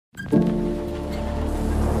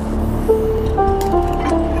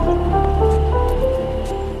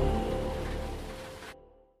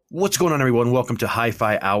What's going on, everyone? Welcome to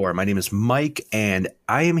Hi-Fi Hour. My name is Mike, and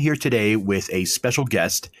I am here today with a special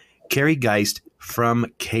guest, Kerry Geist from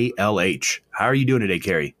KLH. How are you doing today,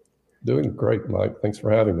 Kerry? Doing great, Mike. Thanks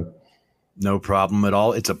for having me. No problem at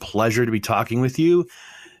all. It's a pleasure to be talking with you,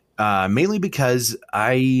 mainly because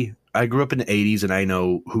I grew up in the 80s, and I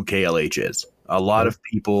know who KLH is. A lot of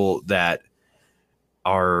people that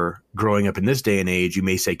are growing up in this day and age, you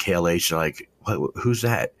may say KLH, like, who's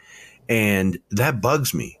that? And that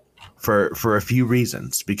bugs me for a few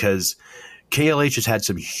reasons, because KLH has had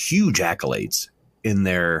some huge accolades in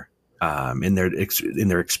their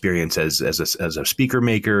experience as a speaker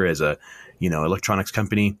maker, as a electronics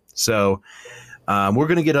company. So we're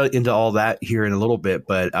going to get into all that here in a little bit,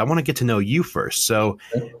 but I want to get to know you first. So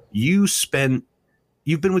you've been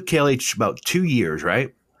with KLH about 2 years,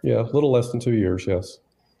 right? Yeah, a little less than 2 years, yes.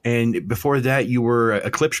 And before that, you were a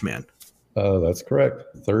Klipsch man. That's correct.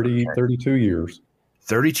 32 years.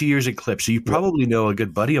 32 years at Klipsch. So you probably know a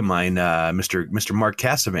good buddy of mine, Mr. Mark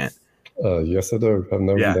Cassavant. Yes, I do.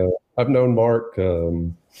 I've known Mark,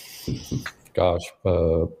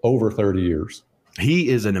 over 30 years. He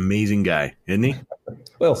is an amazing guy, isn't he?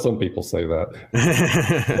 Well, some people say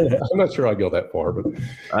that. I'm not sure I go that far, but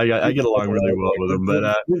I get along really well with him.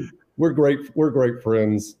 But we're great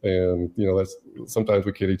friends, and that's sometimes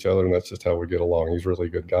we kid each other, and that's just how we get along. He's a really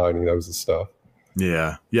good guy, and he knows his stuff.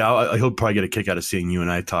 Yeah. He'll probably get a kick out of seeing you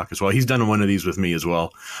and I talk as well. He's done one of these with me as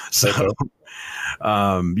well. So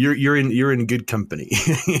you're in good company.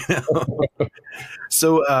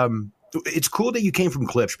 So it's cool that you came from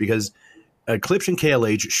Klipsch, because Klipsch and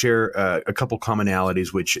KLH share a couple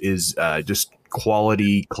commonalities, which is just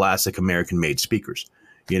quality, classic American-made speakers.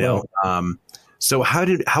 So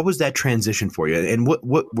how was that transition for you? And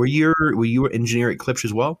what were you an engineer at Klipsch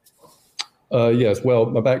as well? Yes. Well,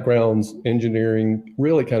 my background's engineering,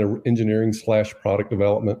 really kind of engineering / product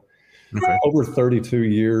development. Okay. Over 32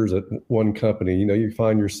 years at one company, you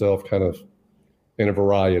find yourself kind of in a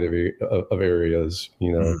variety of areas,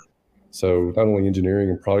 So not only engineering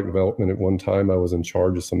and product development, at one time I was in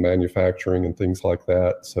charge of some manufacturing and things like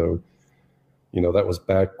that. So, that was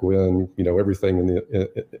back when, everything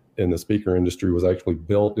in the speaker industry was actually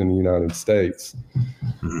built in the United States,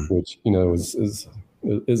 which,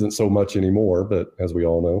 isn't so much anymore, but as we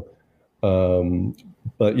all know.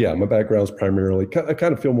 But yeah, my background is primarily, I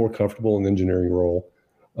kind of feel more comfortable in the engineering role.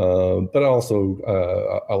 But also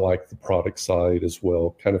I like the product side as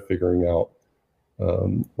well, kind of figuring out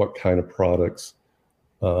what kind of products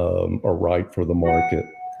are right for the market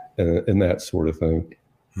and that sort of thing.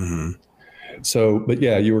 Mm-hmm. So, but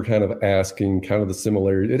yeah, you were kind of asking kind of the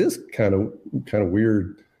similarity. It is kind of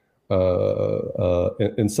weird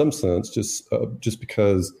in some sense, just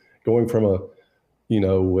because going from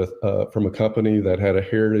from a company that had a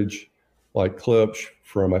heritage like Klipsch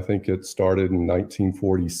from, I think it started in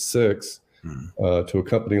 1946, to a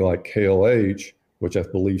company like KLH, which I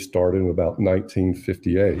believe started in about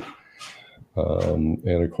 1958.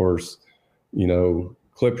 And of course,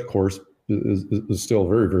 Klipsch, of course, is still a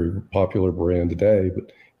very, very popular brand today,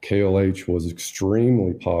 but KLH was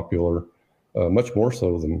extremely popular, much more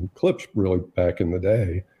so than Klipsch really back in the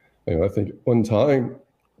day. And I think at one time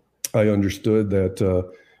I understood that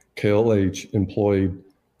KLH employed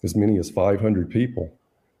as many as 500 people.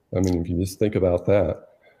 I mean, if you just think about that.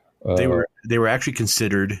 They were actually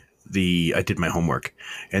considered I did my homework,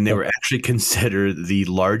 and they were actually considered the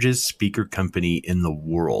largest speaker company in the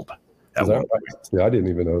world. Is that right? Yeah, I didn't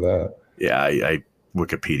even know that. Yeah, I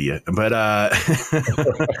Wikipedia, but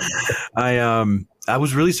I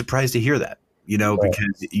was really surprised to hear that,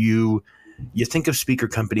 because you think of speaker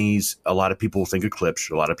companies. A lot of people think of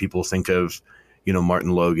Klipsch. A lot of people think of,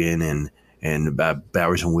 Martin Logan and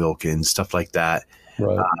Bowers and Wilkins, stuff like that.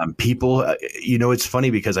 Right. People, it's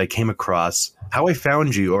funny because I came across how I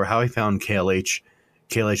found you, or how I found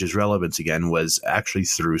KLH's relevance again, was actually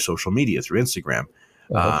through social media, through Instagram.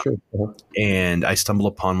 Sure. And I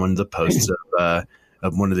stumbled upon one of the posts of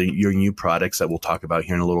one of your new products that we'll talk about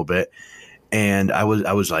here in a little bit. And I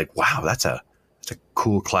was like, wow, that's a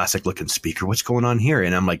cool classic looking speaker. What's going on here?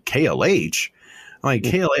 And I'm like, KLH? I'm like,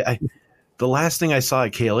 KLH. The last thing I saw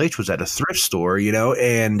at KLH was at a thrift store,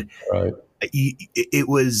 and right. It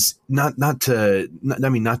was not to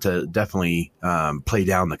definitely play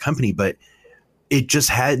down the company, but it just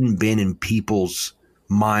hadn't been in people's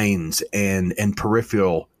minds and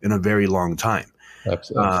peripheral in a very long time.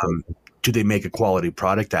 Absolutely. Do they make a quality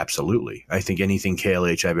product? Absolutely. I think anything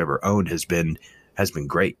KLH I've ever owned has been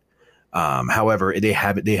great. However, they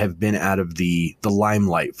have been out of the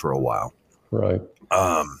limelight for a while. Right.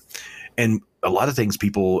 And a lot of things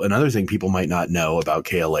another thing people might not know about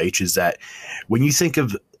KLH is that when you think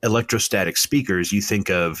of electrostatic speakers, you think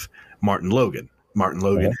of Martin Logan. Martin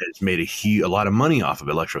Logan has made a lot of money off of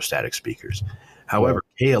electrostatic speakers. However,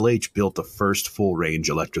 KLH built the first full range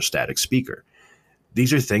electrostatic speaker.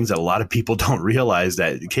 These are things that a lot of people don't realize,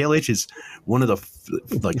 that KLH is one of the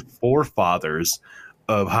forefathers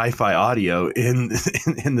of hi-fi audio in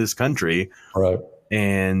this country. Right.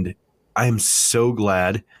 And I'm so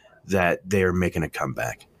glad that they're making a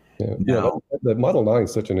comeback. The Model 9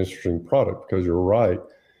 is such an interesting product, because you're right.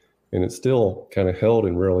 And it's still kind of held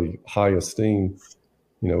in really high esteem,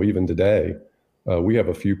 even today. We have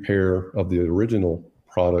a few pair of the original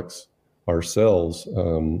products ourselves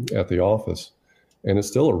at the office. And it's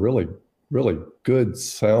still a really, really good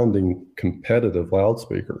sounding competitive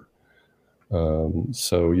loudspeaker.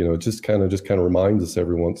 So, it just kind of reminds us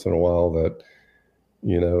every once in a while that,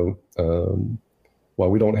 while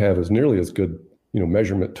we don't have nearly as good,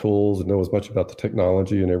 measurement tools and know as much about the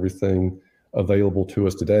technology and everything available to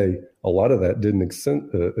us today, a lot of that didn't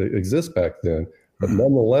exist back then. But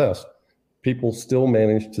nonetheless, people still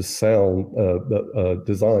managed to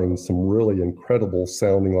design some really incredible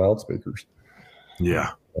sounding loudspeakers. Yeah.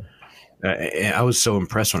 I was so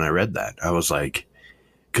impressed when I read that. I was like,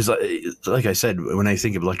 because like I said, when I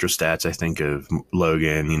think of electrostats, I think of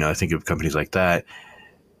Logan, I think of companies like that.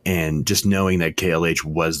 And just knowing that KLH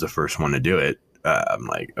was the first one to do it, I'm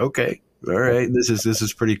like, okay, all right, this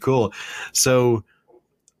is pretty cool. So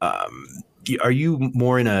are you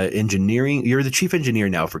more in engineering? You're the chief engineer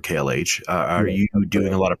now for KLH. Are you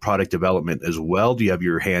doing a lot of product development as well? Do you have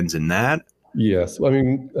your hands in that? Yes. I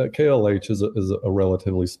mean, KLH is a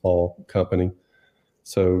relatively small company.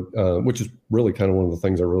 So, which is really kind of one of the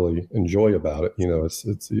things I really enjoy about it. You're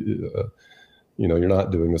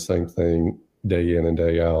not doing the same thing day in and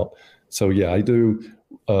day out. So yeah, I do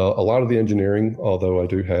a lot of the engineering, although I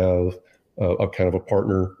do have a kind of a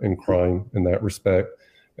partner in crime in that respect.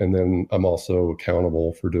 And then I'm also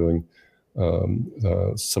accountable for doing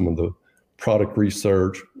some of the product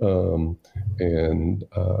research and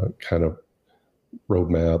kind of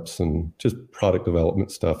roadmaps and just product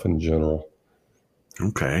development stuff in general.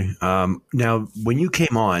 Okay. Now, when you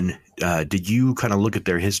came on, did you kind of look at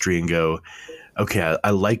their history and go, okay,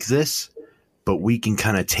 I like this, but we can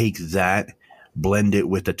kind of take that, blend it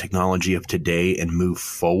with the technology of today and move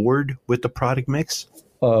forward with the product mix?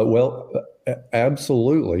 Well,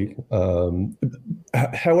 absolutely.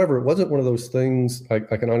 However, it wasn't one of those things I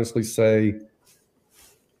can honestly say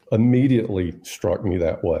immediately struck me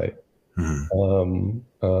that way.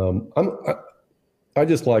 I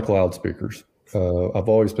just like loudspeakers. I've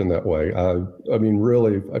always been that way. I mean,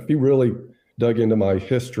 really, if you really dug into my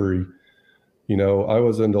history, I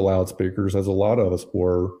was into loudspeakers, as a lot of us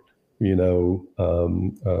were, before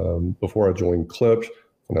I joined Klipsch,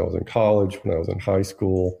 when I was in college, when I was in high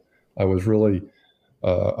school. I really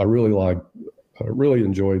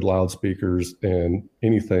enjoyed loudspeakers and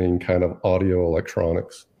anything kind of audio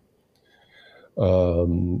electronics.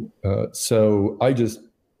 So I just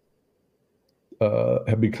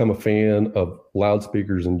have become a fan of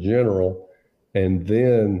loudspeakers in general, and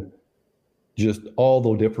then just all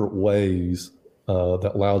the different ways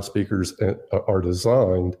that loudspeakers are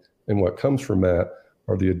designed, and what comes from that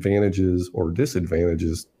are the advantages or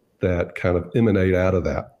disadvantages that kind of emanate out of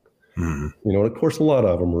that. And of course, a lot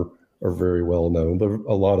of them are very well known, but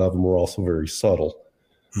a lot of them are also very subtle.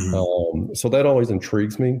 So that always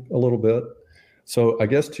intrigues me a little bit. So I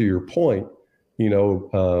guess to your point,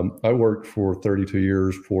 I worked for 32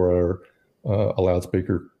 years for a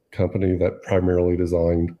loudspeaker company that primarily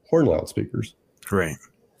designed horn loudspeakers. Right.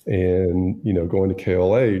 And, going to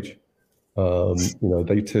KLH,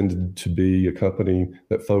 they tended to be a company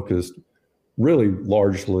that focused really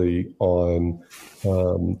largely on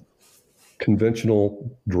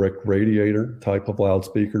conventional direct radiator type of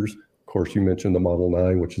loudspeakers. Of course, you mentioned the Model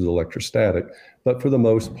 9, which is electrostatic, but for the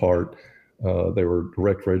most part, they were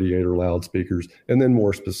direct radiator loudspeakers, and then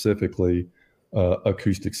more specifically,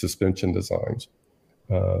 acoustic suspension designs,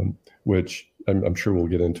 which I'm sure we'll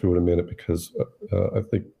get into in a minute, because I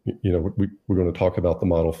think, we're going to talk about the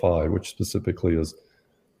Model 5, which specifically is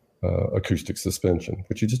acoustic suspension,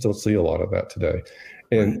 which you just don't see a lot of that today.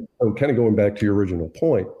 And kind of going back to your original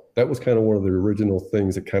point, that was kind of one of the original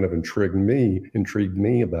things that kind of intrigued me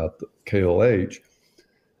about the KLH.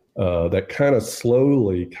 That kind of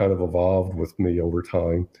slowly kind of evolved with me over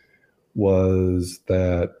time, was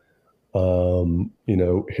that,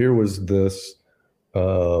 here was this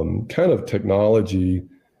kind of technology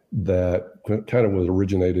that kind of was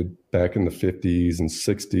originated back in the 50s and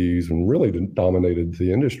 60s and really dominated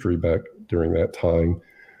the industry back during that time.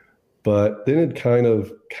 But then it kind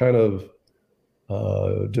of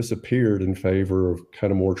disappeared in favor of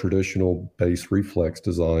kind of more traditional bass reflex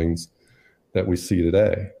designs that we see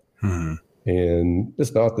today. Mm-hmm. And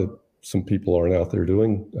it's not that some people aren't out there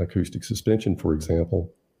doing acoustic suspension, for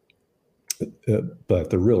example, but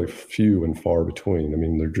they're really few and far between. I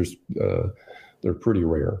mean, they're pretty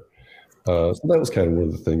rare. So that was kind of one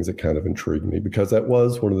of the things that kind of intrigued me, because that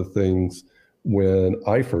was one of the things when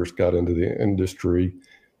I first got into the industry.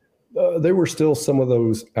 There were still some of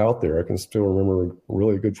those out there. I can still remember a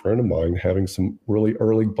really good friend of mine having some really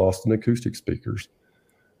early Boston acoustic speakers,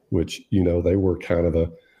 which, you know, they were kind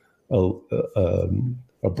of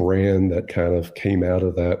a brand that kind of came out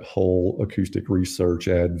of that whole acoustic research,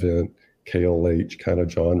 Advent, KLH kind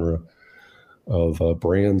of genre of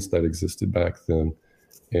brands that existed back then.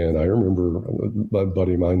 And I remember my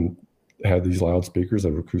buddy of mine had these loudspeakers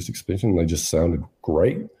that were acoustic suspension, and they just sounded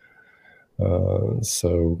great. It's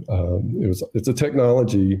a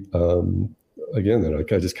technology, again, that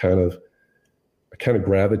I just kind of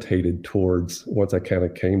gravitated towards once I kind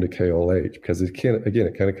of came to KLH, because it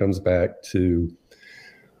kind of comes back to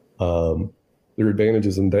there are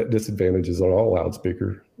advantages and disadvantages on all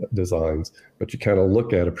loudspeaker designs, but you kind of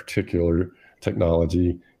look at a particular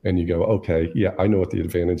technology and you go, okay, yeah, I know what the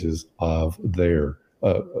advantages of that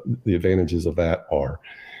are.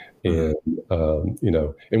 And,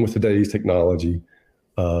 and with today's technology,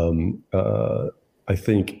 I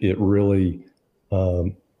think it really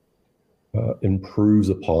improves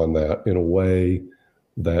upon that in a way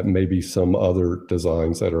that maybe some other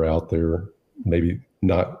designs that are out there, maybe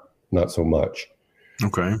not so much.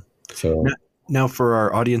 Okay. So now for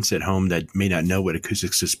our audience at home that may not know what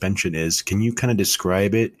acoustic suspension is, can you kind of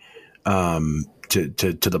describe it to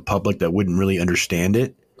the public that wouldn't really understand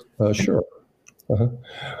it? Sure.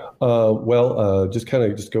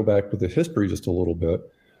 Just go back with the history just a little bit.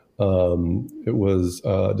 It was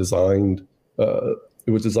designed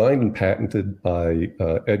and patented by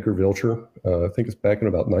Edgar Vilcher. I think it's back in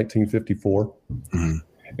about 1954. Mm-hmm.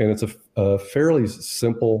 And it's a fairly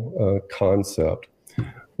simple concept.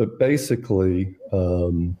 But basically,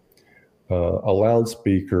 a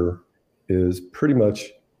loudspeaker is pretty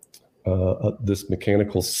much this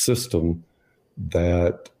mechanical system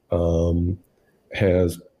that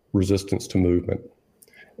has resistance to movement.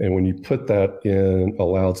 And when you put that in a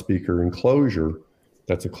loudspeaker enclosure,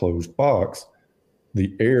 that's a closed box,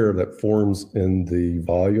 the air that forms in the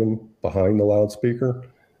volume behind the loudspeaker,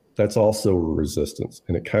 that's also a resistance,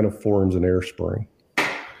 and it kind of forms an air spring.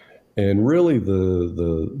 And really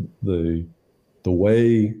the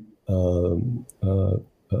way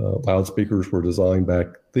loudspeakers were designed back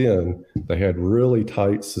then, they had really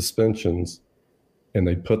tight suspensions, and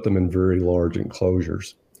they put them in very large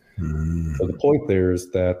enclosures. Mm. So the point there is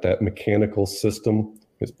that mechanical system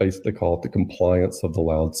is basically called the compliance of the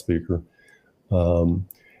loudspeaker.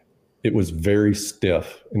 It was very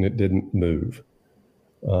stiff and it didn't move.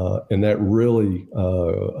 And that really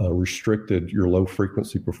restricted your low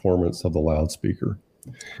frequency performance of the loudspeaker.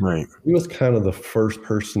 Right. He was kind of the first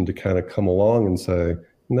person to kind of come along and say,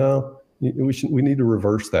 no, we need to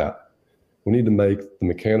reverse that. We need to make the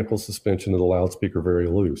mechanical suspension of the loudspeaker very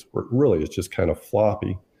loose, where really it's just kind of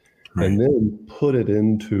floppy, right, and then put it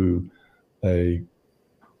into a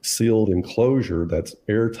sealed enclosure that's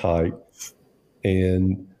airtight,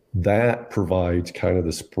 and that provides kind of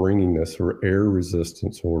the springiness or air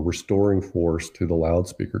resistance or restoring force to the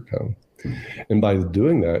loudspeaker cone. And by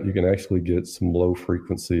doing that, you can actually get some low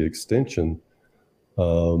frequency extension,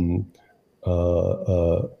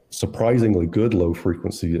 surprisingly good low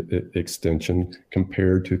frequency extension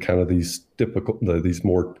compared to kind of these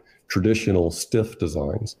more traditional stiff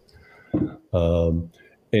designs.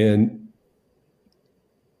 And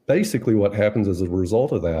basically what happens as a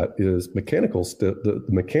result of that is the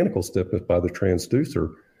mechanical stiffness by the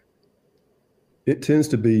transducer, it tends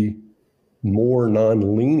to be more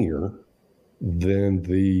nonlinear than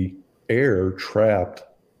the air trapped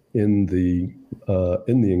in the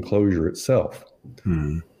enclosure itself.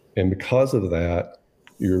 Hmm. And because of that,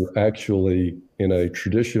 you're actually in a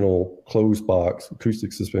traditional closed box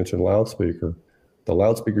acoustic suspension loudspeaker. The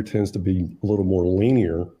loudspeaker tends to be a little more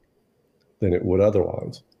linear than it would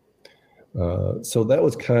otherwise. So that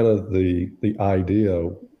was kind of the idea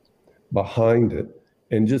behind it,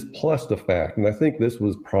 and just plus the fact, and I think this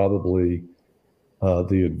was probably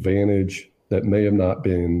the advantage that may have not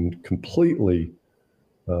been completely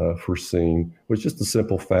foreseen, was just the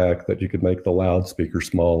simple fact that you could make the loudspeaker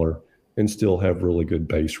smaller and still have really good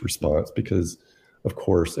bass response, because of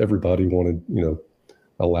course everybody wanted,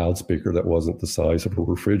 a loudspeaker that wasn't the size of a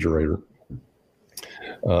refrigerator.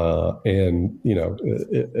 And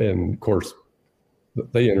of course,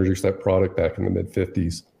 they introduced that product back in the mid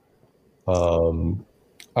 50s.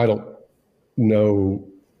 I don't know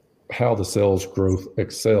how the sales growth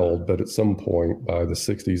excelled, but at some point by the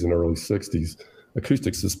 60s and early 60s,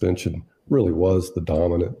 acoustic suspension really was the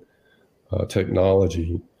dominant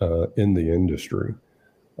technology in the industry.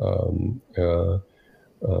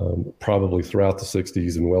 Probably throughout the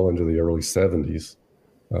 60s and well into the early 70s.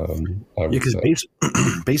 Because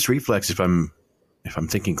bass reflex, if I'm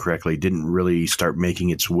thinking correctly, didn't really start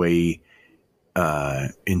making its way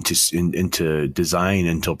into design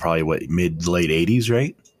until probably mid late 80s,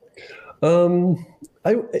 right?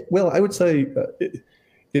 I would say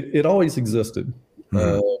it always existed.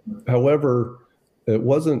 However, it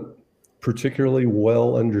wasn't particularly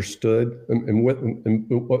well understood, and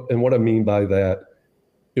what I mean by that,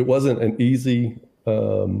 it wasn't easy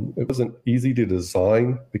to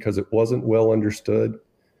design because it wasn't well understood,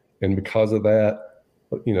 and because of that,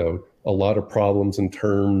 a lot of problems in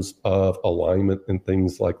terms of alignment and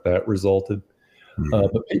things like that resulted.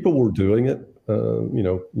 But people were doing it,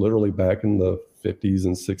 literally back in the 50s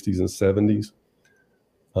and 60s and 70s.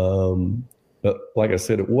 But like I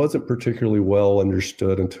said, it wasn't particularly well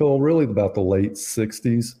understood until really about the late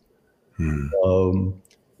 60s,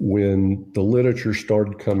 when the literature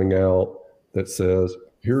started coming out that says,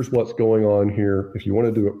 here's what's going on here. If you want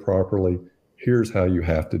to do it properly, here's how you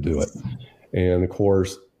have to do it. And of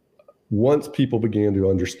course, once people began to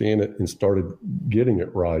understand it and started getting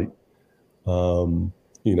it right,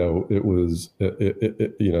 it was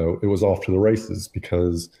off to the races,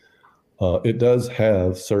 because it does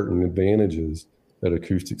have certain advantages that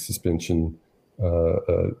acoustic suspension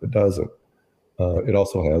doesn't. It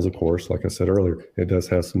also has, of course, like I said earlier, it does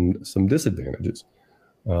have some disadvantages.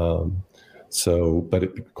 But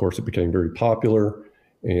of course, it became very popular,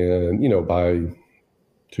 and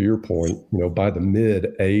to your point, by the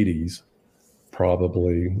mid 80s,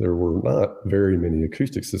 probably there were not very many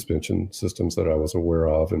acoustic suspension systems that I was aware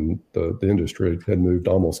of, and the industry had moved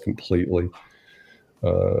almost completely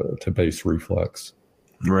to bass reflex.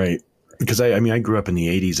 Right. Because I grew up in the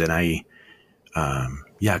 80s, and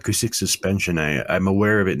acoustic suspension, I'm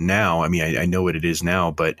aware of it now. I know what it is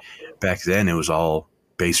now, but back then it was all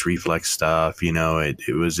bass reflex stuff.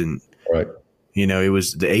 It wasn't right. It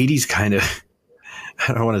was the 80s kind of,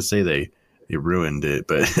 I don't want to say they ruined it,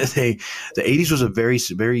 but the 80s was a very,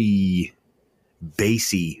 very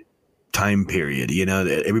bassy time period.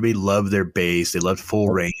 Everybody loved their bass. They loved full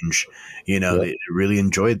range. They really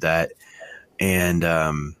enjoyed that. And,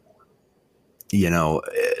 in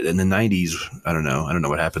the 90s, I don't know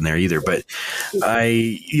what happened there either, but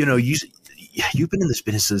you've been in this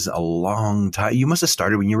business a long time. You must have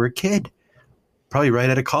started when you were a kid, probably right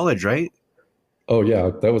out of college, right? Oh yeah,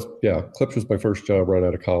 Klipsch was my first job right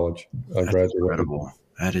out of college. I graduated. Incredible.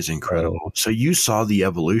 That is incredible. So you saw the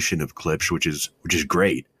evolution of Klipsch, which is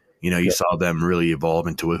great. You saw them really evolve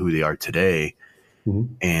into who they are today.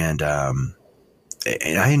 Mm-hmm. And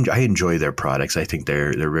I enjoy their products. I think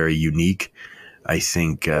they're very unique. I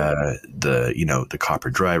think the copper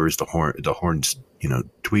drivers, the horns,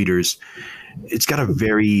 tweeters, it's got a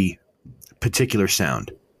very particular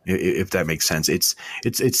sound, if that makes sense. It's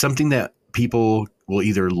something that people will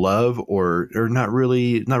either love or not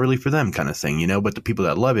really for them, kind of thing, but the people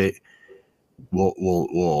that love it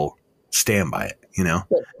will stand by it,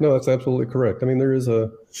 No, that's absolutely correct. There is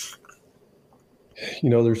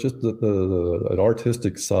there's just an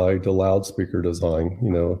artistic side to loudspeaker design.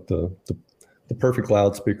 The perfect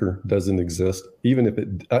loudspeaker doesn't exist. Even if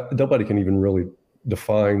nobody can even really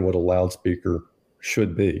define what a loudspeaker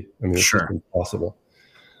should be. It's sure. Just impossible.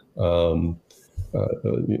 A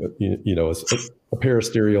pair of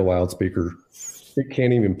stereo loudspeaker, it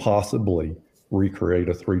can't even possibly recreate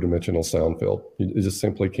a three-dimensional sound field. It just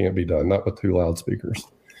simply can't be done, not with two loudspeakers.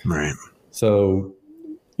 Right. So,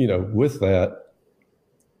 with that,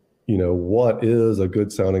 what is a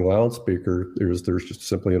good sounding loudspeaker? There's just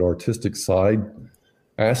simply an artistic side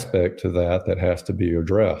aspect to that has to be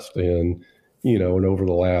addressed. And, and over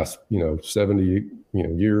the last, 70,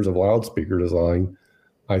 years of loudspeaker design,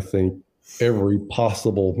 I think every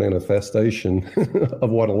possible manifestation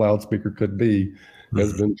of what a loudspeaker could be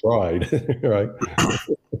has been tried, right?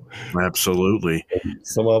 Absolutely.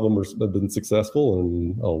 Some of them have been successful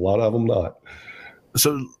and a lot of them not.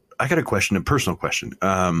 So I got a personal question.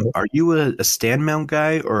 Are you a stand mount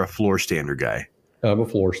guy or a floor stander guy? I'm a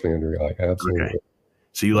floor stander guy, absolutely. Okay.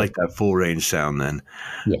 So you like that full range sound then?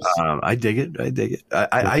 Yes. I dig it.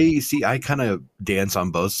 I kind of dance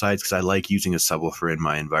on both sides because I like using a subwoofer in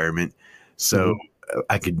my environment. So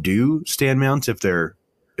I could do stand mounts if they're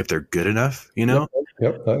if they're good enough, you know.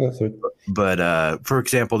 Yep. That's it. But for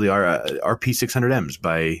example, the RP600Ms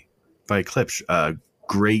by Klipsch,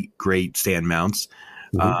 great stand mounts.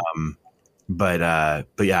 Mm-hmm. But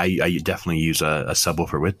yeah, I definitely use a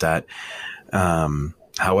subwoofer with that.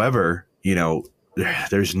 However, you know,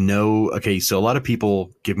 there's no, okay. So a lot of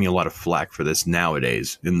people give me a lot of flack for this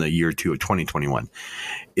nowadays in the year 2021,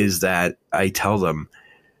 is that I tell them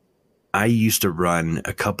I used to run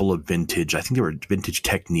a couple of vintage, I think they were vintage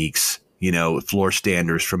Techniques, you know, floor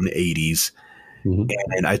standers from the 80s. Mm-hmm.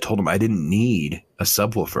 And I told them I didn't need a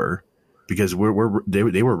subwoofer because they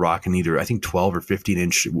were rocking either, I think, 12 or 15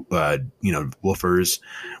 inch, you know, woofers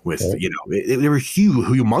with, you know, they were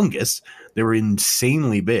humongous. They were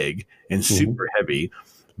insanely big and super heavy,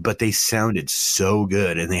 but they sounded so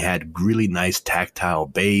good and they had really nice tactile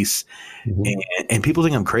bass. And people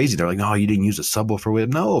think I'm crazy. They're like, "No, you didn't use a subwoofer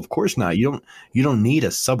with." No, of course not. You don't need a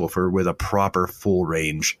subwoofer with a proper full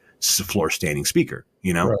range floor standing speaker.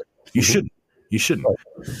 You know, you shouldn't. You shouldn't.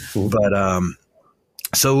 But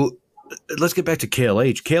so let's get back to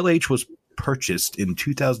KLH. KLH was purchased in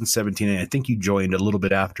 2017, and I think you joined a little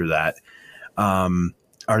bit after that.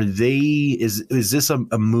 Are they? Is this a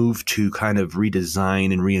move to kind of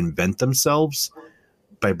redesign and reinvent themselves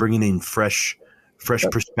by bringing in fresh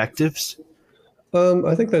perspectives?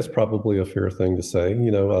 I think that's probably a fair thing to say.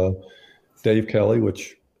 You know, Dave Kelly,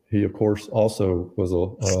 which he of course also was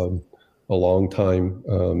a long time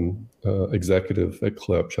executive at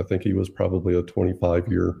Klipsch. I think he was probably a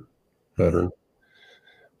 25-year veteran.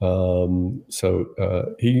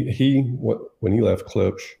 So he when he left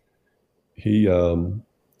Klipsch, he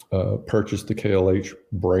purchased the KLH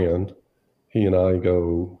brand. He and I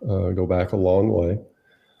go back a long way.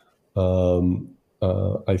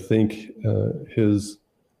 I think his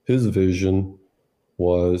vision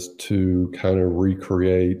was to kind of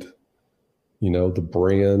recreate, you know, the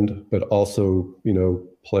brand, but also, you know,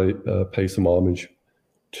 pay some homage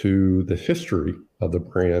to the history of the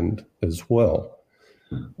brand as well.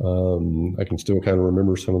 I can still kind of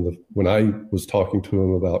remember when I was talking to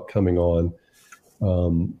him about coming on,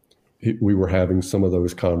 we were having some of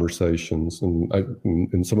those conversations,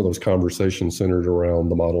 and some of those conversations centered around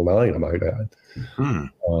the Model 9, I might add,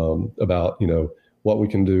 about, you know, what we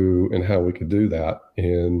can do and how we could do that.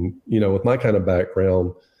 And, you know, with my kind of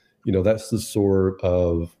background, you know, that's the sort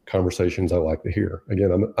of conversations I like to hear.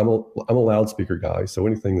 Again, I'm a loudspeaker guy, so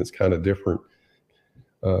anything that's kind of different,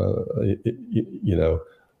 you know,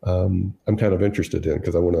 I'm kind of interested in,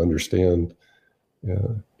 because I want to understand,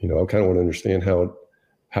 you know, I kind of want to understand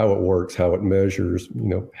how it works, how it measures, you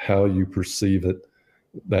know, how you perceive it,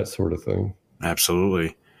 that sort of thing.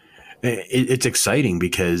 Absolutely. It's exciting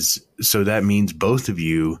because so that means both of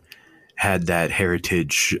you had that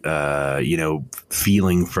heritage, you know,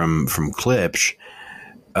 feeling from Klipsch.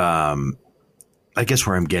 I guess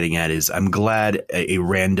where I'm getting at is I'm glad a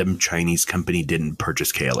random Chinese company didn't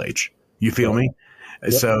purchase KLH. You feel me?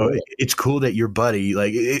 Yep. So it's cool that your buddy,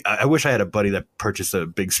 like, I wish I had a buddy that purchased a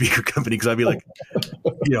big speaker company, because I'd be like,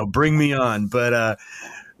 you know, bring me on. But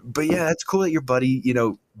yeah, it's cool that your buddy, you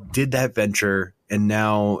know, did that venture and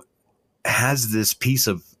now has this piece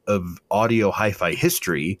of audio hi-fi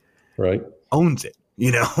history, right? Owns it,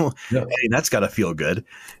 you know, yeah. And that's got to feel good.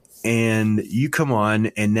 And you come on,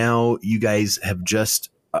 and now you guys have just,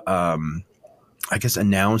 I guess,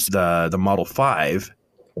 announced the Model 5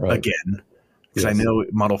 again. Because I know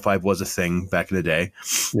Model 5 was a thing back in the day.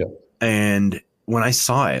 Yeah. And when I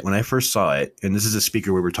first saw it, and this is a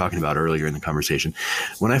speaker we were talking about earlier in the conversation,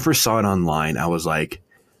 when I first saw it online, I was like,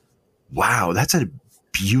 wow, that's a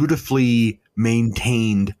beautifully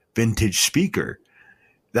maintained vintage speaker.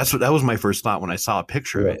 That was my first thought when I saw a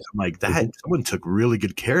picture of it. I'm like, someone took really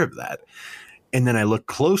good care of that. And then I look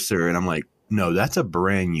closer and I'm like, no, that's a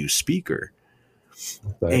brand new speaker.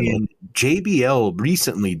 And JBL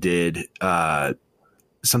recently did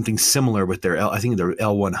something similar with their I think their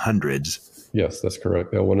L100s. Yes, that's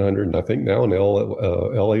correct. L100, and I think now an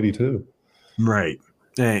L82. Right.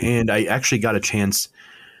 And I actually got a chance.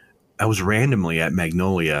 I was randomly at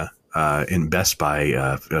Magnolia in Best Buy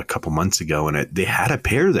a couple months ago, and they had a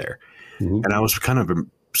pair there. And I was kind of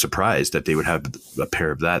surprised that they would have a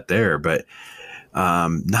pair of that there, but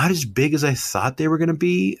not as big as I thought they were going to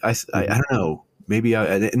be. I don't know. Maybe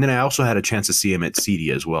and then I also had a chance to see him at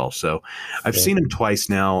CEDIA as well. So I've seen him twice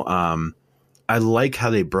now. I like how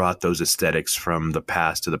they brought those aesthetics from the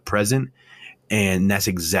past to the present. And that's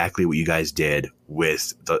exactly what you guys did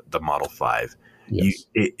with the Model 5. Yes.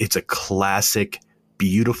 It's a classic,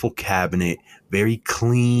 beautiful cabinet, very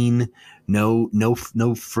clean, no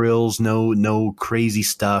frills, no crazy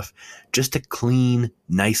stuff, just a clean,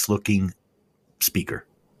 nice looking speaker.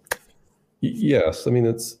 Yes. I mean,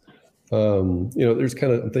 it's, there's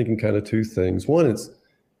I'm thinking kind of two things. One is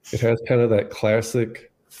it has kind of that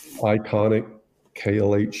classic iconic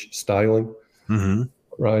KLH styling, Mm-hmm.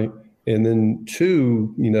 right? And then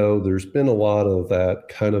two, there's been a lot of that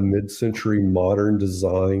kind of mid-century modern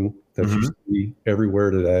design that you Mm-hmm. see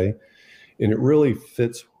everywhere today. And it really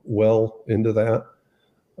fits well into that.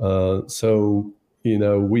 So,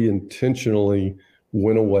 we intentionally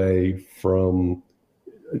went away from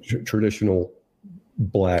traditional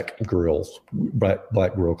black grills,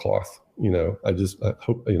 black grill cloth. I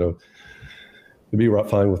hope, it'd be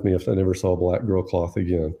fine with me if I never saw black grill cloth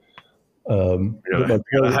again. But I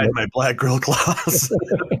gotta hide my black grill claws.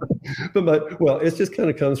 well, it just kind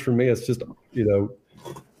of comes from me. It's just,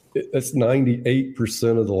 it's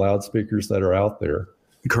 98% of the loudspeakers that are out there.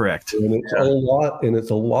 Correct. And it's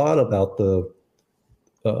a lot about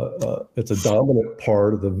it's a dominant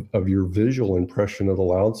part of your visual impression of the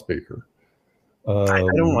loudspeaker.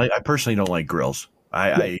 I personally don't like grills.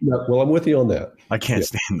 Well, I'm with you on that. I can't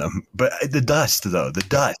stand them. But the dust, though, the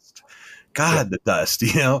dust. God, the dust,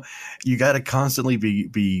 you got to constantly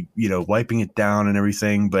be, wiping it down and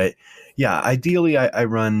everything. But yeah, ideally I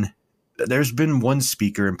run, there's been one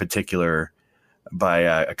speaker in particular by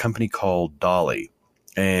a company called Dolly,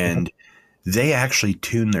 and they actually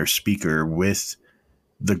tune their speaker with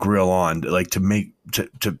the grill on, like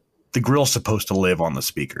the grill's supposed to live on the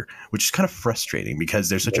speaker, which is kind of frustrating because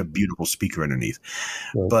there's such a beautiful speaker underneath.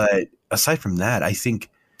 But aside from that, I think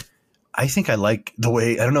I like the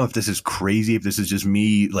way, I don't know if this is crazy, if this is just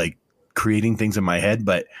me like creating things in my head,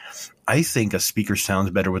 but I think a speaker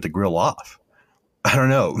sounds better with the grill off. I don't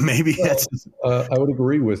know. Maybe that's. I would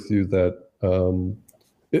agree with you that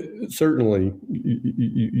certainly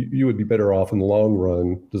you would be better off in the long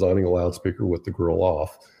run designing a loudspeaker with the grill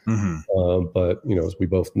off. Mm-hmm. But as we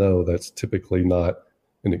both know, that's typically not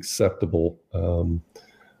an acceptable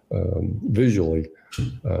visually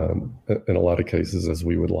in a lot of cases as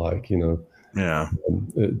we would like. Yeah.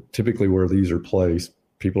 Typically, where these are placed,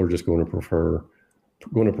 people are just going to prefer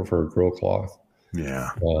grill cloth. Yeah.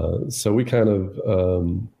 So we kind of.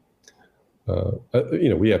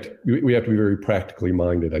 We have to be very practically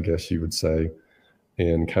minded, I guess you would say,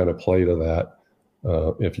 and kind of play to that,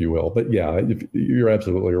 if you will. But yeah, you're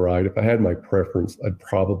absolutely right. If I had my preference, I'd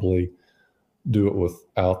probably do it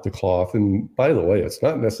without the cloth. And by the way, it's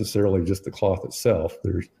not necessarily just the cloth itself.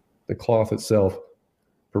 The cloth itself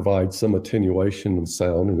provides some attenuation of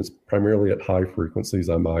sound, and it's primarily at high frequencies,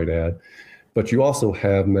 I might add. But you also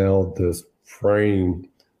have now this frame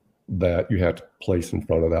that you have to place in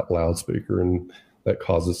front of that loudspeaker, and that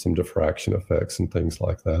causes some diffraction effects and things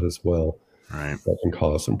like that as well. Right. That can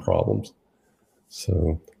cause some problems.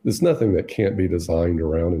 So there's nothing that can't be designed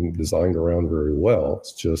around very well.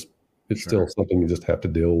 It's still something you just have to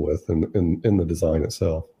deal with in the design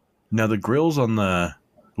itself. Now the grills on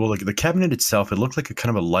like the cabinet itself, it looked like a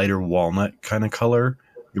kind of a lighter walnut kind of color,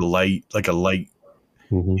 light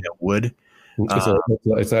wood.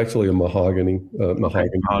 It's actually a mahogany.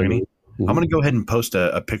 Mahogany. I'm going to go ahead and post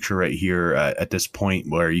a picture right here at this point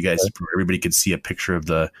where you guys, everybody could see a picture of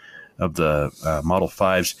the Model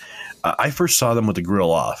 5s. I first saw them with the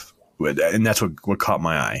grill off, and that's what caught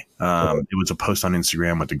my eye. It was a post on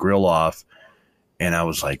Instagram with the grill off, and I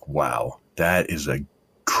was like, wow, that is a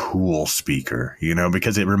cool speaker,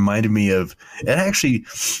 because it reminded me of it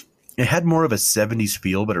had more of a 70s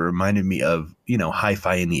feel, but it reminded me of,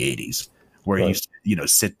 hi-fi in the 80s. Where you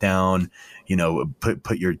sit down,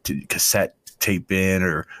 put your cassette tape in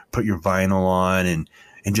or put your vinyl on and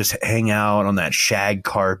just hang out on that shag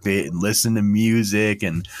carpet and listen to music.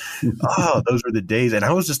 And those were the days. And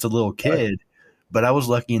I was just a little kid, but I was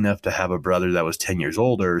lucky enough to have a brother that was 10 years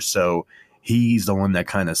older. So he's the one that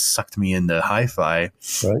kind of sucked me into hi-fi.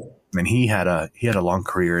 Right. And he had a long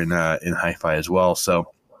career in hi-fi as well.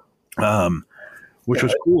 So, which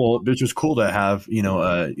was cool. Which was cool to have,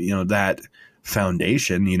 that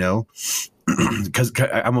foundation, because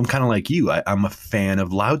I'm kind of like you. I'm a fan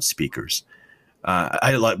of loudspeakers.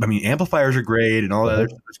 Amplifiers are great and all that other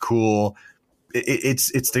stuff is cool.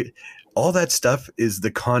 It's all that stuff is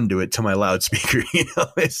the conduit to my loudspeaker.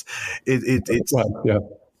 It's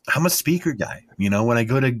I'm a speaker guy. When I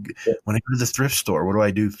go to the thrift store, what do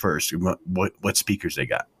I do first? What speakers they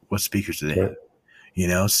got? What speakers do they have?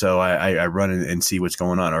 So I run and see what's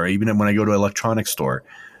going on. Or even when I go to an electronics store,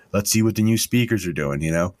 let's see what the new speakers are doing,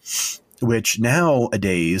 which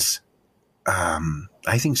nowadays,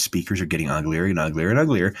 I think speakers are getting uglier and uglier and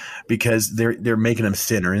uglier because they're making them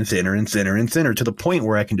thinner and thinner and thinner and thinner to the point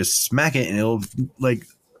where I can just smack it and it'll like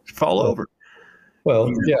fall over.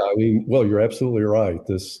 Well, yeah, you're absolutely right.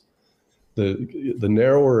 the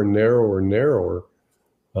narrower and narrower and narrower,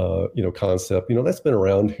 concept, that's been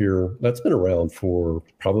around here. That's been around for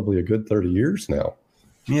probably a good 30 years now.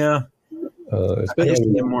 Yeah. It's I been just see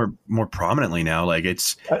it more prominently now. Like I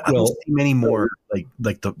don't see many more like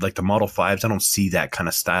the Model 5s. I don't see that kind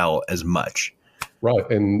of style as much. Right.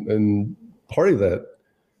 And part of that,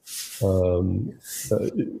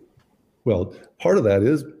 part of that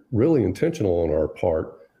is really intentional on our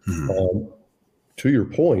part. Mm-hmm. To your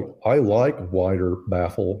point, I like wider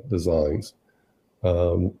baffle designs.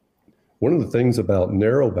 One of the things about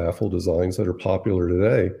narrow baffle designs that are popular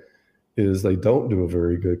today is they don't do a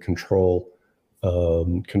very good controlling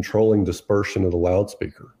dispersion of the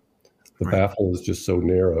loudspeaker. The baffle is just so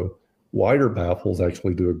narrow. Wider baffles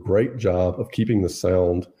actually do a great job of keeping the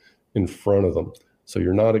sound in front of them. So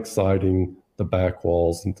you're not exciting the back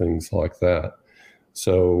walls and things like that.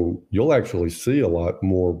 So you'll actually see a lot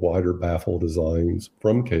more wider baffle designs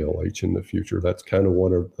from KLH in the future. That's kind of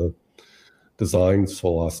one of the design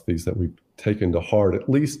philosophies that we've taken to heart, at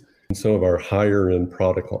least in some of our higher end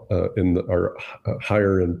product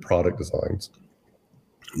designs.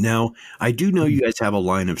 Now, I do know you guys have a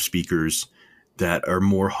line of speakers that are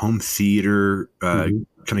more home theater, kind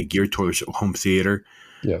of geared towards home theater.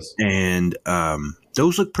 Yes. And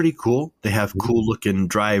those look pretty cool. They have cool looking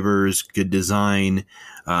drivers, good design.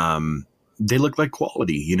 They look like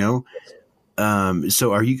quality,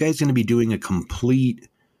 So are you guys going to be doing a complete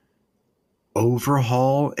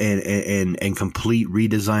overhaul and complete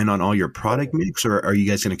redesign on all your product mix, or are you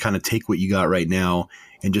guys going to kind of take what you got right now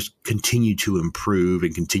and just continue to improve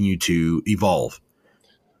and continue to evolve?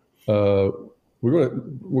 We're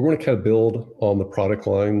going to kind of build on the product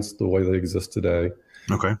lines the way they exist today.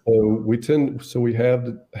 Okay. So we have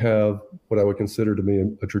to have what I would consider to be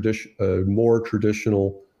a more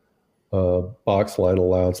traditional box line of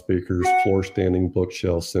loudspeakers, floor standing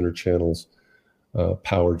bookshelves, center channels,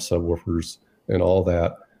 powered subwoofers, and all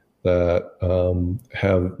that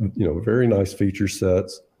have very nice feature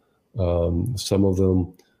sets. Some of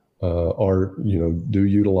them do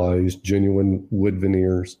utilize genuine wood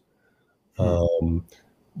veneers.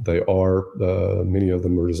 They are many of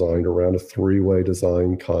them are designed around a three-way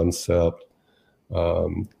design concept,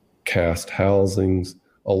 cast housings,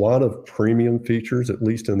 a lot of premium features, at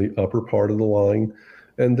least in the upper part of the line.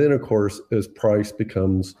 And then, of course, as price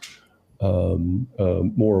becomes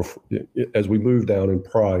more, as we move down in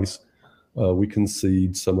price, we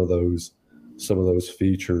concede some of those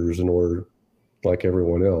features in order, like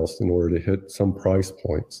everyone else, in order to hit some price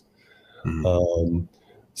points. Mm-hmm.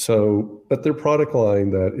 But their product line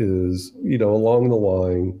that is, along the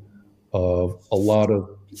line of a lot of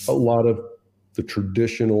the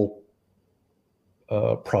traditional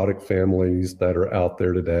product families that are out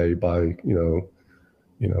there today by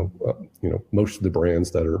most of the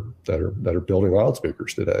brands that are building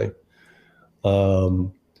loudspeakers today.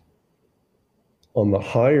 On the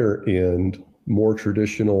higher end, more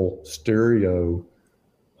traditional stereo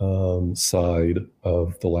side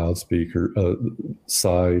of the loudspeaker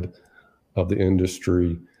side of the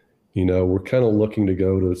industry, we're kind of looking to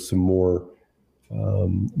go to some more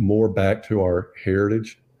back to our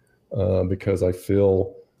heritage, because I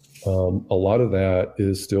feel a lot of that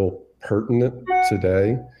is still pertinent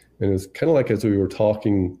today. And it's kind of like, as we were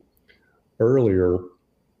talking earlier,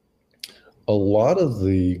 a lot of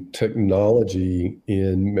the technology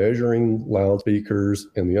in measuring loudspeakers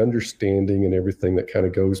and the understanding and everything that kind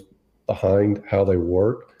of goes behind how they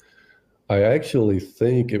work, I actually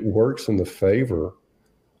think it works in the favor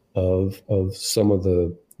of some of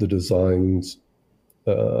the designs,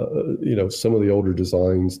 some of the older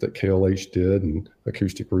designs that KLH did and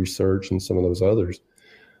Acoustic Research and some of those others.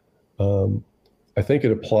 I think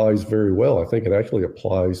it applies very well. I think it actually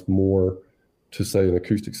applies more to, say, an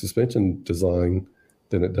acoustic suspension design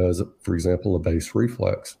than it does, for example, a bass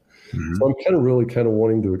reflex. Mm-hmm. So I'm really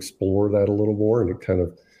wanting to explore that a little more and kind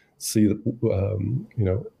of see,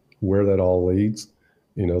 where that all leads.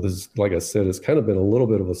 This is, like I said, it's kind of been a little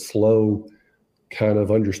bit of a slow kind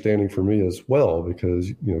of understanding for me as well,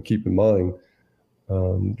 because, keep in mind,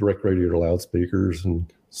 direct radiator loudspeakers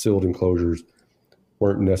and sealed enclosures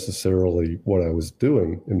weren't necessarily what I was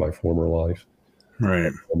doing in my former life.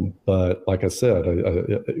 Right. But like I said,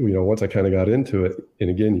 once I kind of got into it, and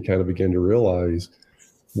again, you kind of begin to realize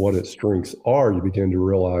what its strengths are. You begin to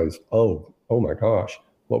realize, oh my gosh,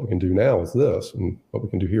 what we can do now is this, and what we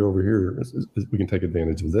can do over here is we can take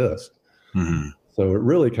advantage of this. Mm-hmm. So it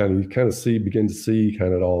really begin to see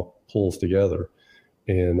it all pulls together.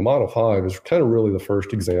 And the Model 5 is kind of really the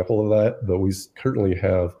first example of that, but we certainly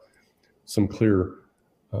have some clear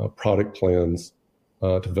product plans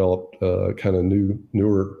developed kind of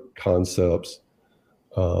newer concepts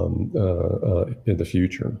in the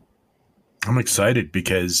future. I'm excited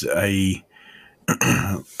because I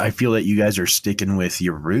feel that you guys are sticking with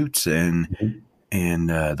your roots and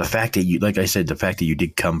the fact that you, like I said, the fact that you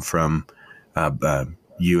did come from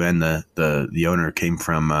you and the owner came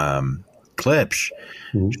from Klipsch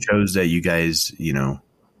shows that you guys,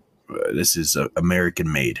 this is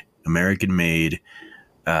American made,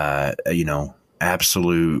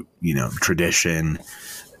 absolute, tradition.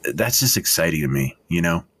 That's just exciting to me,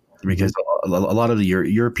 because a lot of the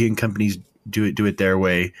European companies do it their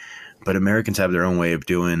way, but Americans have their own way of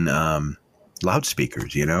doing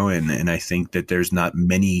loudspeakers, and I think that there's not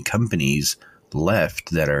many companies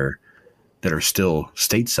left that are still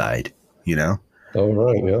stateside, Oh,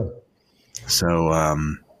 right. Yeah.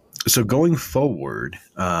 So going forward,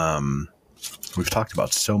 we've talked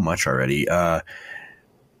about so much already.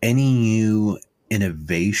 Any new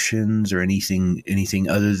innovations or anything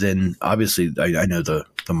other than, obviously, I know the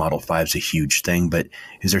Model 5 is a huge thing, but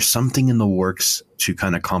is there something in the works to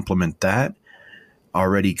kind of complement that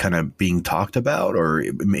already kind of being talked about, or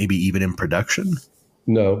maybe even in production?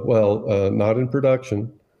 No, well, not in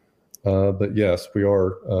production, but yes, we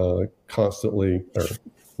are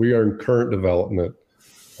we are in current development,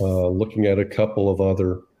 looking at a couple of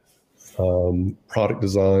other product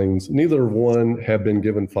designs. Neither one have been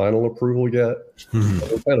given final approval yet.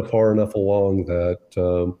 We're kind of far enough along that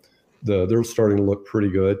they're starting to look pretty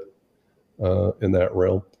good in that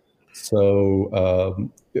realm. So,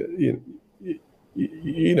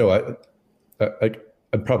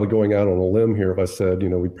 I'm probably going out on a limb here if I said,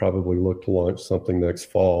 we'd probably look to launch something next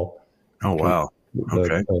fall. Oh, wow.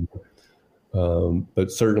 Okay.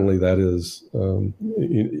 But certainly that is,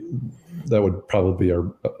 that would probably be a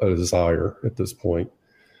desire at this point.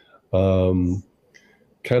 Kind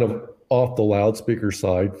of off the loudspeaker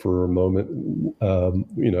side for a moment,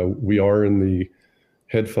 we are in the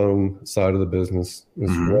headphone side of the business as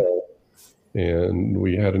well. And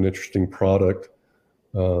we had an interesting product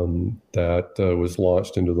that was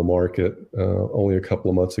launched into the market only a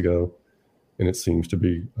couple of months ago, and it seems to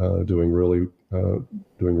be doing really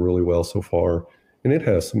well so far. And it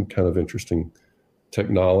has some kind of interesting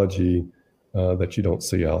technology that you don't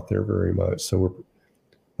see out there very much. So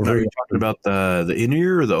are you talking about the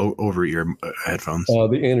in-ear or the over-ear headphones?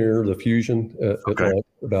 The in-ear, the Fusion,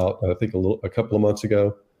 about I think a couple of months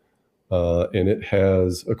ago, and it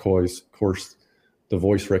has, of course, the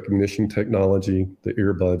voice recognition technology. The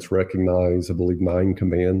earbuds recognize, I believe, 9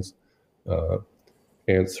 commands. You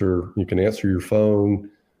can answer your phone,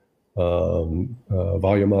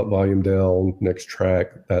 volume up, volume down, next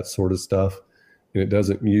track, that sort of stuff. And it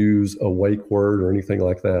doesn't use a wake word or anything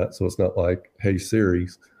like that. So it's not like, "Hey Siri."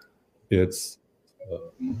 It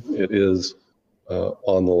is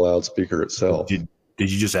on the loudspeaker itself. Did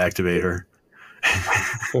you just activate her?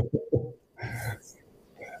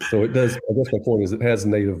 So it does. I guess my point is it has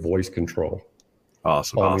native voice control.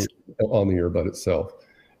 Awesome. On the earbud itself.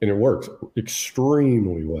 And it works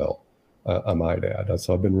extremely well, I might add.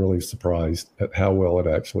 So I've been really surprised at how well it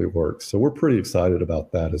actually works. So we're pretty excited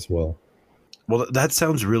about that as well. Well, that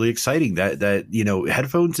sounds really exciting. That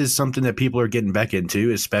headphones is something that people are getting back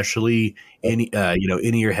into, especially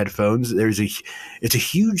in-ear headphones. It's a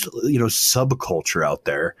huge subculture out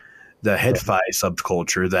there, the head-fi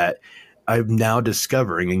subculture that I'm now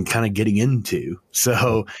discovering and kind of getting into.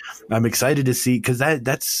 So I'm excited to see, because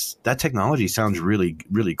that technology sounds really,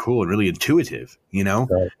 really cool and really intuitive,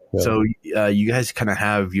 Right. Yeah. So you guys kind of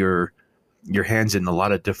have your hands in a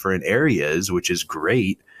lot of different areas, which is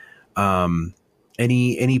great.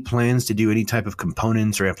 Any plans to do any type of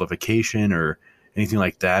components or amplification or anything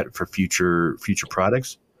like that for future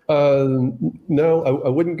products? No, I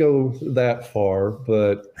wouldn't go that far,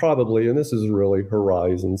 but probably, and this is really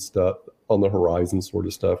horizon stuff, on the horizon sort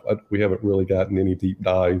of stuff. We haven't really gotten any deep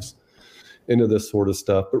dives into this sort of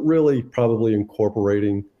stuff, but really probably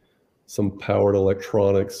incorporating some powered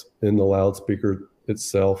electronics in the loudspeaker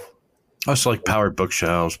itself. Also, like powered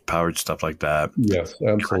bookshelves, powered stuff like that. Yes,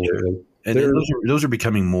 absolutely. And those are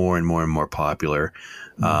becoming more and more and more popular.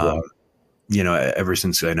 Ever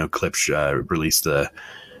since I know Klipsch released their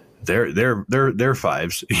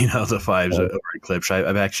fives, the fives over at Klipsch.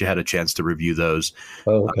 I've actually had a chance to review those.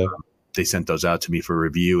 Oh, okay. They sent those out to me for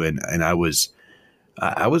review, and I was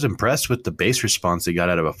impressed with the bass response they got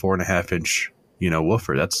out of a 4.5-inch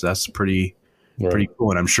woofer. That's pretty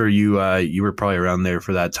cool. And I'm sure you were probably around there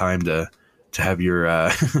for that time to have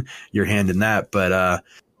your your hand in that. But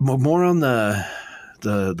more on the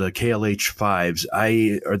KLH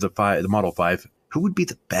 5s, the Model 5. who would be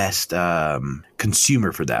the best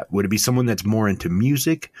consumer for that? Would it be someone that's more into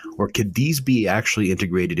music, or could these be actually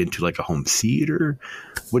integrated into like a home theater?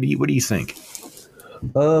 What do you think?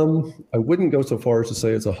 I wouldn't go so far as to say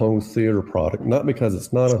it's a home theater product, not because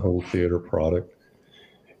it's not a home theater product.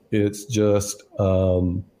 It's just,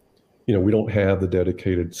 we don't have the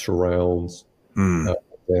dedicated surrounds. For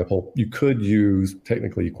example, you could use,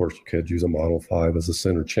 technically, of course, you could use a Model 5 as a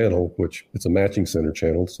center channel, which it's a matching center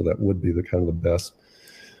channel. So that would be the kind of the best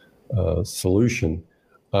solution.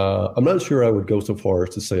 I'm not sure I would go so far as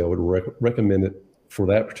to say I would recommend it for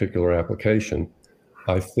that particular application.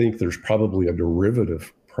 I think there's probably a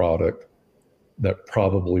derivative product that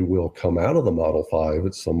probably will come out of the Model 5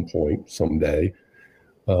 at some point, someday,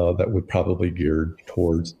 that would probably geared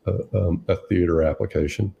towards a theater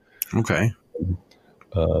application. Okay.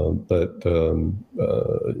 But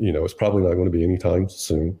it's probably not going to be anytime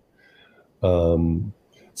soon.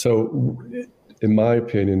 So in my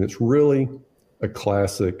opinion, it's really a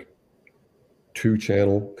classic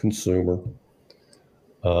 2-channel consumer.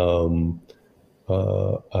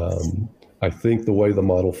 I think the way the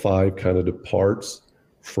Model 5 kind of departs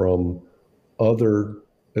from other,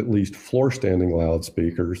 at least floor standing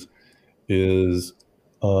loudspeakers, is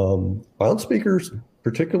loudspeakers,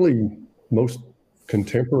 particularly most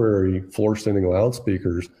contemporary floor standing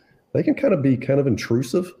loudspeakers, they can kind of be kind of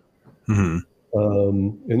intrusive in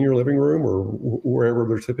your living room or wherever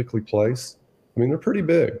they're typically placed. I mean, they're pretty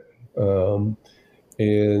big. And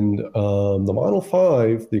the Model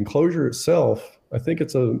 5, the enclosure itself, I think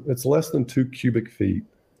it's less than 2 cubic feet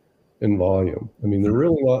in volume. I mean, they're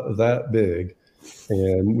really not that big.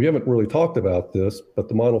 And we haven't really talked about this, but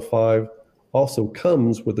the Model 5 also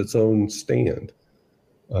comes with its own stand.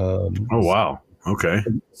 Oh, wow. Okay.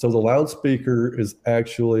 So the loudspeaker is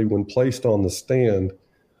actually, when placed on the stand,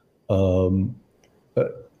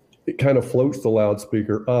 it kind of floats the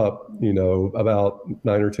loudspeaker up, about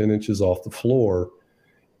 9 or 10 inches off the floor.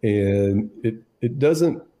 And it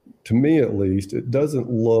doesn't, to me at least, it doesn't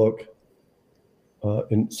look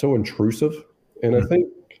so intrusive. And I think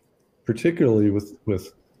particularly with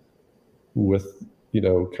kind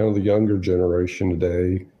of the younger generation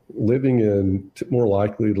today, more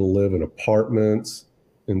likely to live in apartments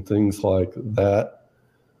and things like that.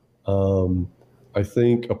 I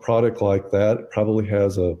think a product like that probably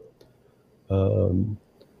has a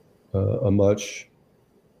much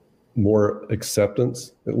more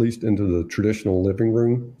acceptance, at least into the traditional living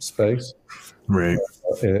room space. Right.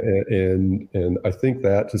 And I think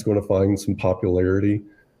that is going to find some popularity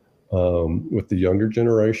with the younger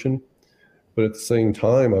generation. But at the same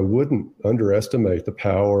time, I wouldn't underestimate the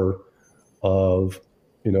power of,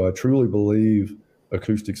 I truly believe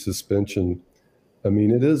acoustic suspension. I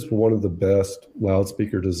mean, it is one of the best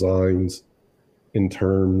loudspeaker designs in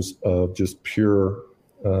terms of just pure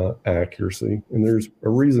accuracy. And there's a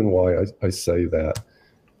reason why I say that.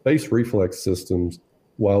 Bass reflex systems,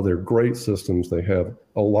 while they're great systems, they have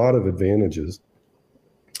a lot of advantages.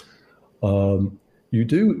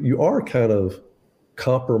 You are kind of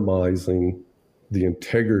compromising the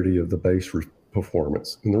integrity of the bass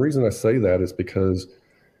performance. And the reason I say that is because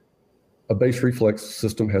a bass reflex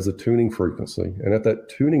system has a tuning frequency. And at that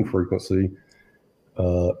tuning frequency,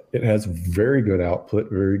 it has very good output,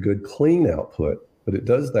 very good clean output, but it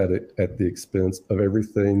does that at the expense of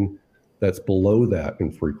everything that's below that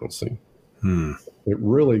in frequency. It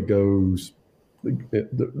really goes,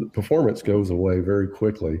 the performance goes away very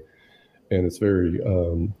quickly, and it's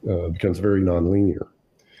becomes very nonlinear.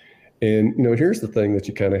 And, here's the thing that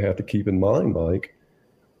you kind of have to keep in mind, Mike.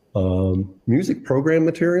 Music program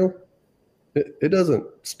material, it doesn't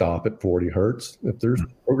stop at 40 hertz. If there's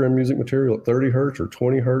program music material at 30 hertz or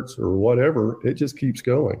 20 hertz or whatever, it just keeps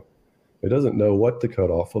going. It doesn't know what the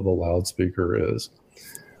cutoff of a loudspeaker is.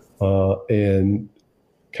 And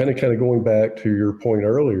kind of going back to your point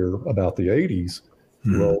earlier about the 80s,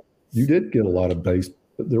 well, you did get a lot of bass.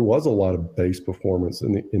 There was a lot of bass performance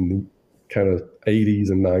in the kind of 80s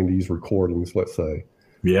and 90s recordings, let's say.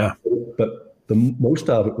 Yeah. But most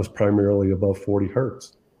of it was primarily above 40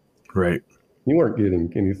 hertz. Right. You weren't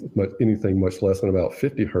getting anything much less than about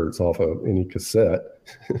 50 hertz off of any cassette.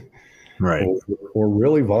 Right. or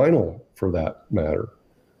really vinyl, for that matter.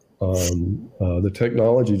 The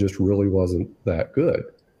technology just really wasn't that good.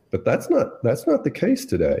 But that's not the case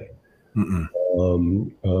today.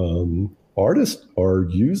 Artists are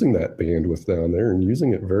using that bandwidth down there and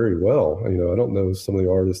using it very well. I don't know some of the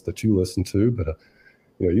artists that you listen to, but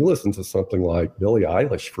you listen to something like Billie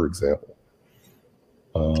Eilish, for example.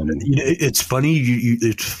 It's funny.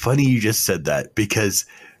 It's funny you just said that, because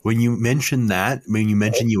when you mentioned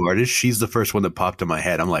UArtist, she's the first one that popped in my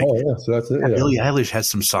head. I'm like, oh yeah, so that's it. Yeah. Billie Eilish has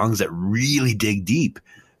some songs that really dig deep.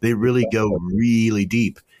 They really go really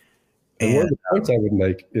deep. And one of the points I would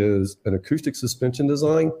make is an acoustic suspension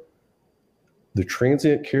design, the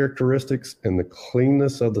transient characteristics and the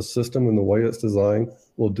cleanness of the system and the way it's designed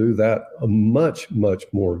will do that a much, much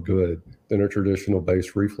more good than a traditional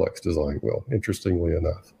bass reflex design will, interestingly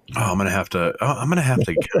enough. Oh, I'm gonna have to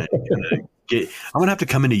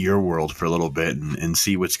come into your world for a little bit and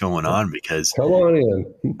see what's going on, because come on in.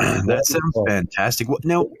 That sounds fantastic.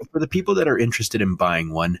 Now, for the people that are interested in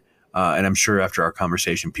buying one, and I'm sure after our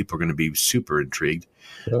conversation, people are going to be super intrigued.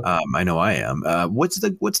 Yeah. I know I am. What's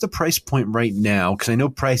the price point right now? Because I know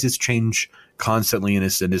prices change constantly in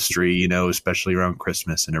this industry, especially around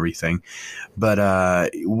Christmas and everything.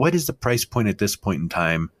 But what is the price point at this point in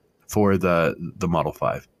time for the Model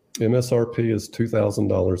 5? MSRP is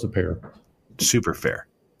 $2,000 a pair. Super fair.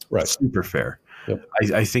 Right. Super fair. Yep.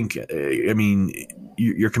 I think,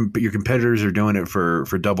 your competitors are doing it for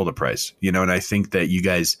double the price, and I think that you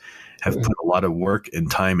guys have put a lot of work and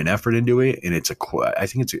time and effort into it, and I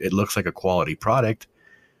think it looks like a quality product,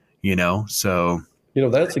 so.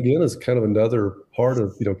 That's again is kind of another part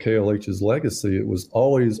of, KLH's legacy. It was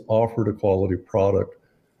always offered a quality product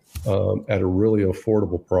at a really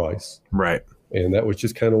affordable price. Right. And that was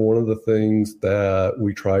just kind of one of the things that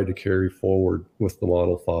we tried to carry forward with the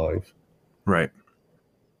Model 5. Right.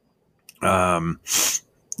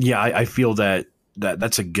 I feel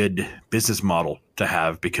that's a good business model to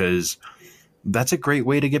have, because that's a great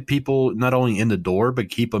way to get people not only in the door, but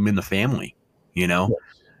keep them in the family, Yes.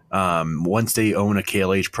 Once they own a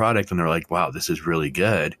KLH product and they're like, wow, this is really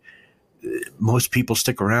good. Most people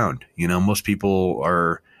stick around, most people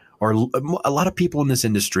are a lot of people in this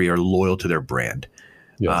industry are loyal to their brand.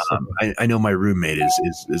 Yes. I know my roommate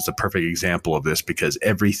is the perfect example of this, because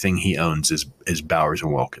everything he owns is Bowers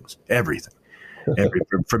and Wilkins. Everything,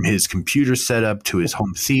 from his computer setup to his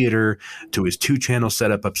home theater to his 2-channel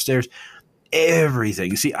setup upstairs,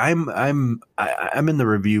 everything. You see, I'm in the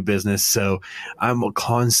review business, so I'm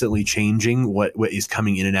constantly changing what is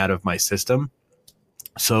coming in and out of my system.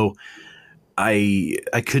 So I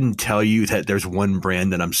couldn't tell you that there's one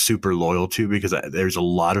brand that I'm super loyal to, because there's a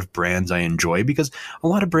lot of brands I enjoy, because a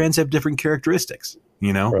lot of brands have different characteristics,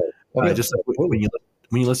 Right. Just like when you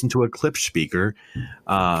listen to a Klipsch speaker,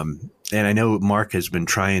 and I know Mark has been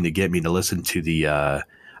trying to get me to listen to the, I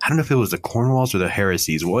don't know if it was the Cornwalls or the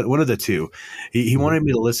Heresies, one of the two. He wanted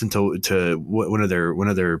me to listen to one of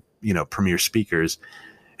their premier speakers,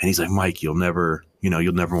 and he's like, Mike, you'll never want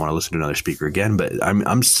to listen to another speaker again. But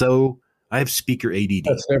I have speaker ADD.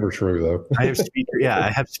 That's never true, though. I have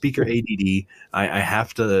speaker ADD. I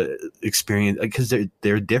have to experience, because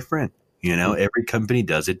they're different. Every company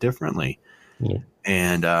does it differently. Yeah.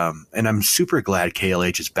 And I'm super glad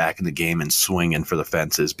KLH is back in the game and swinging for the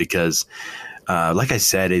fences, because, like I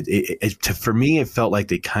said, for me, it felt like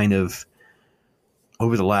they kind of,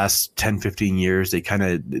 over the last 10, 15 years,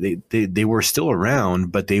 they were still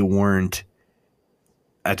around, but they weren't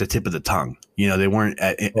at the tip of the tongue. They weren't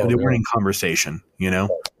weren't in conversation,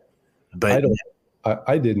 but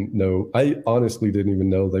I didn't know. I honestly didn't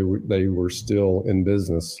even know they were still in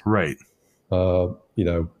business. Right.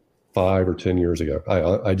 5 or 10 years ago.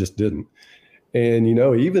 I just didn't. And,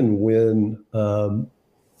 even when,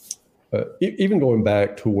 even going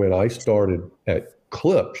back to when I started at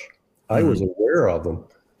Klipsch, I was aware of them,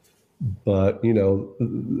 but,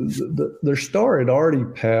 their star had already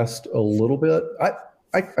passed a little bit.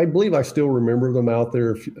 I believe I still remember them out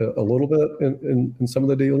there a little bit in some of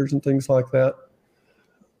the dealers and things like that.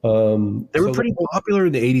 They were pretty popular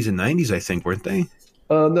in the 80s and 90s, I think, weren't they?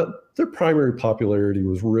 No, their primary popularity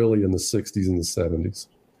was really in the 60s and the 70s.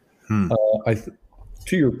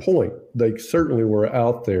 To your point, they certainly were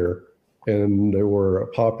out there, and they were a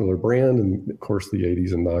popular brand, and of course the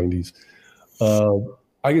 80s and 90s.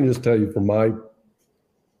 I can just tell you from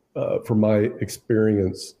my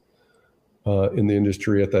experience in the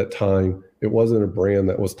industry at that time, it wasn't a brand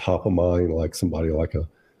that was top of mind like somebody like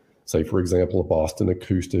say, for example, a Boston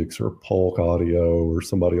Acoustics or Polk Audio or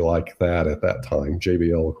somebody like that at that time.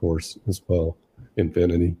 JBL, of course, as well.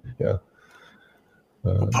 Infinity, yeah.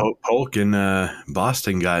 Polk in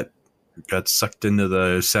Boston got sucked into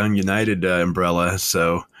the Sound United umbrella,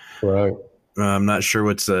 so right. I'm not sure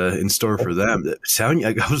what's in store for them. It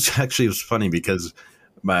was funny because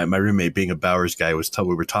my roommate, being a Bowers guy,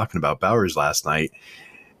 we were talking about Bowers last night.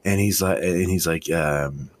 And he's like,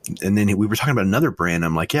 and then we were talking about another brand.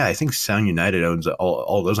 I'm like, yeah, I think Sound United owns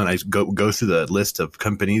all those. And I go through the list of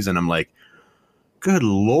companies, and I'm like, good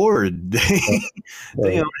Lord,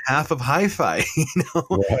 they own half of Hi-Fi,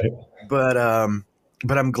 Right.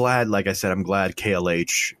 But I'm glad, like I said, I'm glad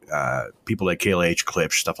KLH, people like KLH,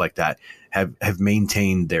 Klipsch, stuff like that have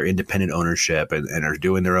maintained their independent ownership and are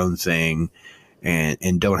doing their own thing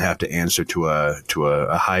and don't have to answer to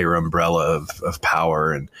a higher umbrella of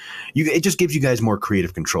power. And it just gives you guys more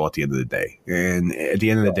creative control at the end of the day. And at the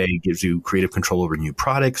end of the day, it gives you creative control over new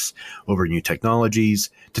products, over new technologies,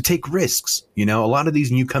 to take risks. A lot of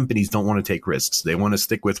these new companies don't want to take risks. They want to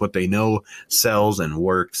stick with what they know sells and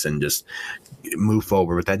works and just move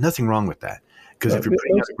forward with that. Nothing wrong with that. Because if you're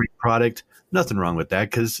putting out a great product, nothing wrong with that.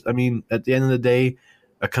 Because, I mean, at the end of the day,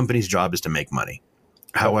 a company's job is to make money.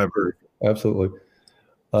 However, absolutely.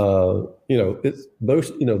 It's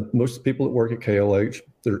most people that work at KLH,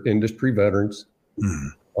 they're industry veterans,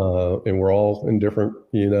 and we're all in different,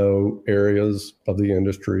 areas of the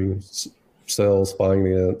industry, sales,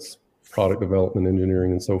 finance, product development,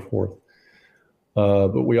 engineering, and so forth.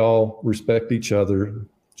 But we all respect each other.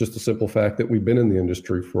 Just the simple fact that we've been in the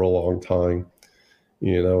industry for a long time,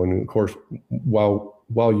 and of course, while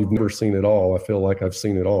you've never seen it all, I feel like I've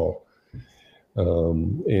seen it all.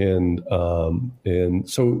 And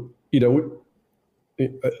so, we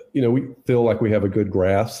feel like we have a good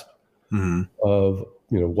grasp of,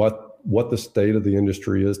 what the state of the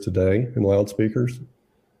industry is today in loudspeakers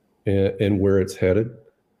and where it's headed.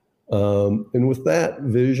 And with that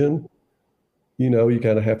vision, you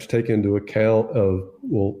kind of have to take into account of,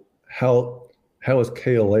 well, how is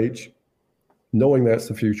KLH, knowing that's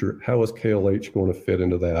the future, how is KLH going to fit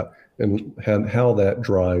into that, and how that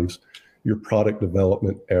drives your product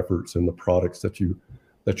development efforts and the products that you're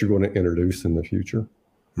going to introduce in the future.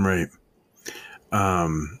 Right.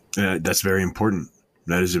 That's very important.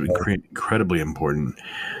 That is incredibly important.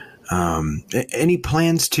 Any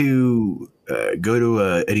plans to go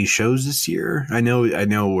to any shows this year? I know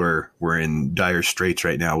we're in dire straits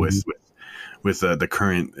right now with the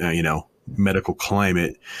current medical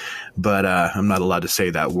climate, but I'm not allowed to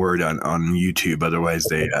say that word on YouTube. Otherwise,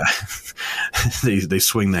 they they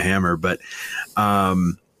swing the hammer. But I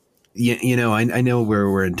know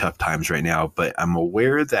we're in tough times right now, but I'm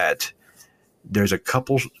aware that there's a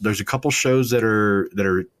couple shows that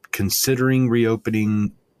are considering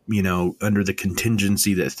reopening. Under the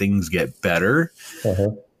contingency that things get better.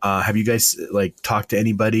 Have you guys talked to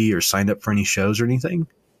anybody or signed up for any shows or anything?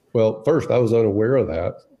 Well, first, I was unaware of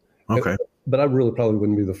that. Okay. But I really probably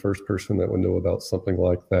wouldn't be the first person that would know about something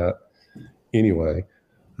like that anyway.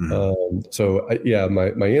 So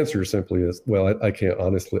my answer simply is, well, I can't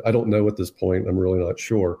honestly, I don't know at this point. I'm really not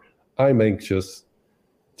sure. I'm anxious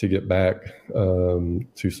to get back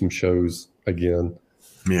to some shows again.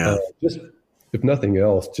 Yeah. Just, if nothing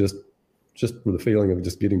else, just with the feeling of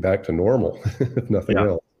just getting back to normal, if nothing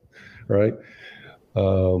else. Right.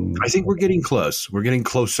 I think we're getting close. We're getting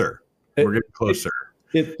closer. We're getting closer.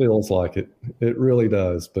 It feels like it. It really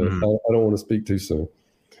does, but I don't want to speak too soon.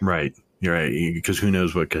 Right. You're right. Because who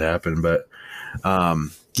knows what could happen. But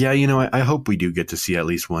I hope we do get to see at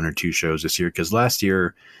least one or two shows this year. Because last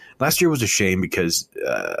year was a shame because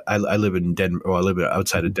I live in Denver. Well, I live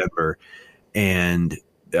outside of Denver, and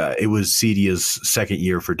it was CEDIA's second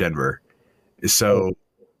year for Denver. So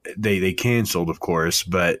they canceled, of course,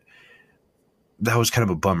 but that was kind of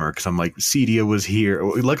a bummer because I'm like, CEDIA was here.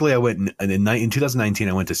 Luckily, I went in 2019.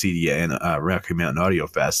 I went to CEDIA and Rocky Mountain Audio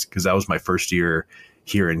Fest because that was my first year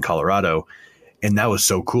here in Colorado, and that was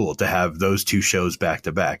so cool to have those two shows back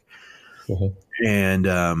to back. And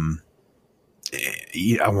I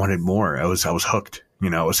wanted more. I was hooked.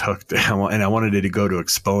 I was hooked, and I wanted it to go to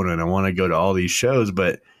Exponent. I want to go to all these shows,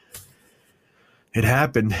 but it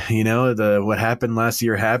happened. What happened last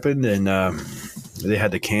year happened, and they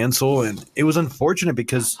had to cancel, and it was unfortunate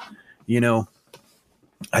because,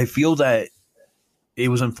 I feel that it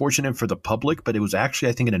was unfortunate for the public, but it was actually,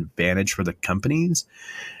 I think, an advantage for the companies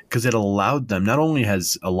because it allowed them. Not only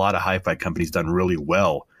has a lot of hi-fi companies done really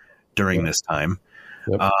well during this time,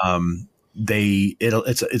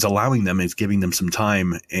 it's allowing them, it's giving them some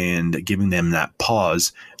time and giving them that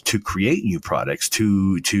pause to create new products,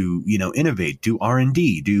 to innovate, do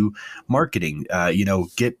R&D, do marketing,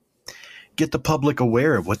 get the public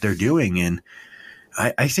aware of what they're doing. And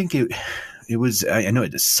I think it was, I know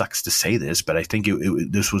it just sucks to say this, but I think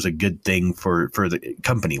this was a good thing for the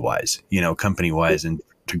company wise, and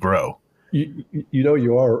to grow.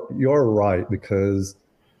 You are right, because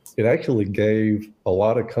it actually gave a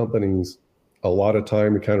lot of companies a lot of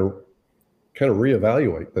time to kind of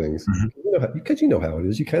reevaluate things. Because you know how it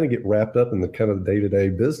is. You kind of get wrapped up in the kind of day-to-day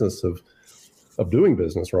business of doing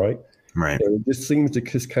business, right? Right. And it just seems to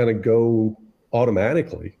just kind of go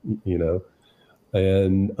automatically,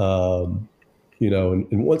 And, and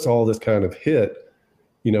once all this kind of hit,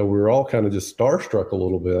 we were all kind of just starstruck a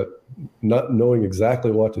little bit, not knowing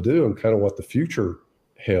exactly what to do and kind of what the future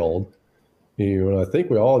held. And I think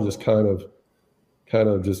we all just immediately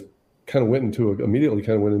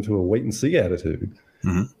went into a wait and see attitude.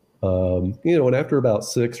 And after about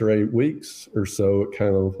 6 or 8 weeks or so, it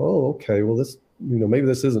kind of, okay, well, this, maybe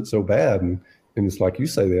this isn't so bad. And it's like you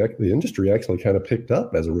say, the industry actually kind of picked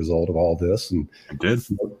up as a result of all this. And it did.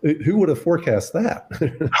 Who would have forecast that?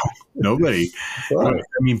 Nobody. Right.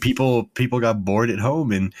 I mean, people got bored at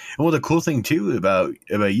home, and well, the cool thing too about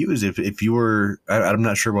you is if you were, I'm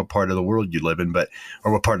not sure what part of the world you live in,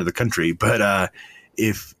 or what part of the country, but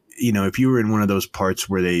if you were in one of those parts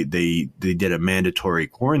where they did a mandatory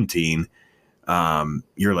quarantine,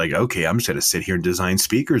 you're like, okay, I'm just going to sit here and design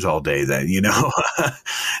speakers all day then,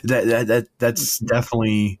 that's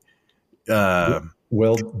definitely,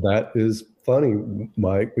 well, that is funny,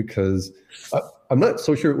 Mike, because I'm not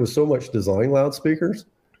so sure it was so much design loudspeakers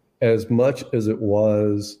as much as it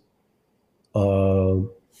was,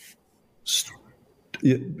 just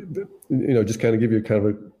kind of give you kind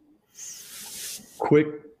of a quick,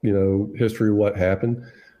 history of what happened.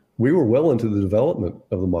 We were well into the development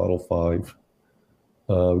of the Model 5.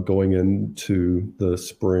 Going into the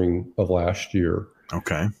spring of last year.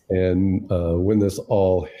 Okay. And when this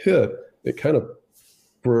all hit, it kind of,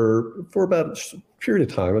 for about a period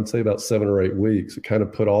of time, I'd say about 7 or 8 weeks, it kind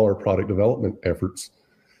of put all our product development efforts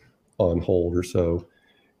on hold or so,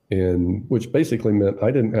 and which basically meant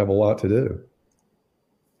I didn't have a lot to do.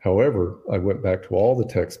 However, I went back to all the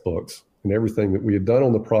textbooks and everything that we had done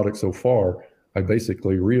on the product so far. I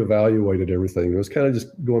basically reevaluated everything. It was kind of just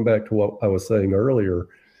going back to what I was saying earlier.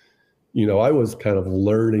 I was kind of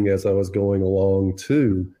learning as I was going along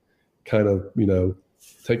too, kind of,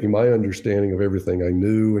 taking my understanding of everything I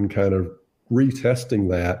knew and kind of retesting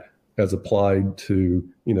that as applied to,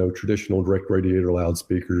 traditional direct radiator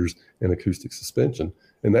loudspeakers and acoustic suspension.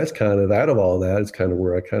 And that's kind of, out of all that is kind of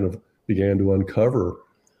where I kind of began to uncover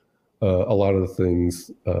a lot of the things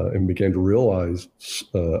and began to realize,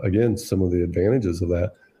 again, some of the advantages of an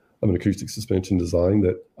acoustic suspension design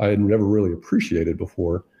that I had never really appreciated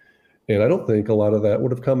before. And I don't think a lot of that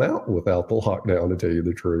would have come out without the lockdown, to tell you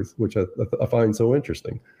the truth, which I find so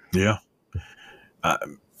interesting. Yeah.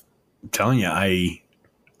 I'm telling you,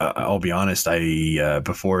 I'll be honest,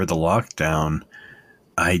 before the lockdown,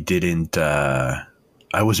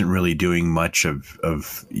 I wasn't really doing much of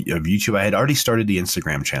YouTube. I had already started the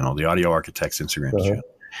Instagram channel, the Audio Architects Instagram channel,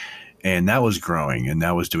 and that was growing and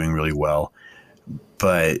that was doing really well.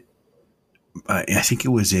 But I think it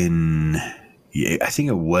was in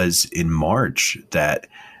March that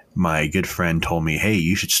my good friend told me, "Hey,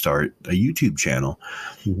 you should start a YouTube channel."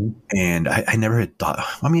 Mm-hmm. And I never had thought.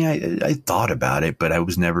 I mean, I thought about it, but I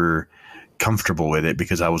was never comfortable with it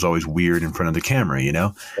because I was always weird in front of the camera,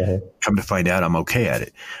 Come to find out, I'm okay at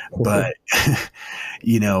it. But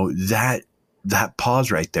that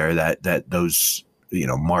pause right there, that those,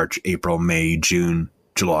 March, April, May, June,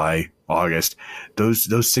 July, August, those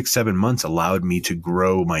 6-7 months allowed me to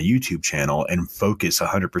grow my YouTube channel and focus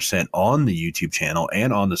 100% on the YouTube channel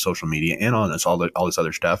and on the social media and on all this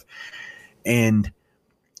other stuff. And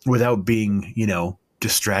without being,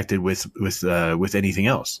 distracted with anything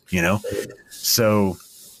else, So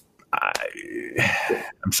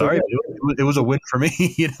I'm sorry, it was a win for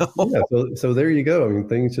me, Yeah, so there you go. I mean,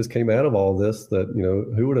 things just came out of all this that,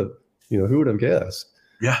 who would have guessed?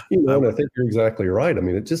 Yeah. And I think you're exactly right. I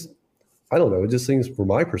mean, it just seems from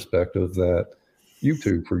my perspective that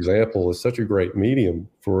YouTube, for example, is such a great medium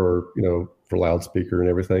for loudspeaker and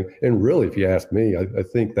everything. And really, if you ask me, I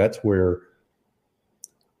think that's where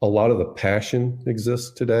a lot of the passion exists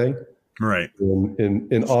today, right?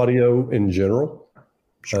 In audio in general.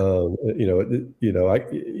 Sure. It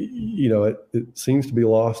seems to be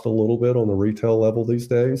lost a little bit on the retail level these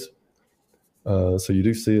days. So you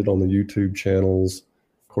do see it on the YouTube channels,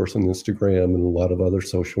 of course, on Instagram and a lot of other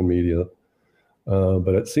social media.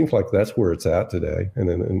 But it seems like that's where it's at today,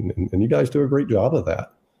 and you guys do a great job of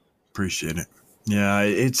that. Appreciate it. Yeah,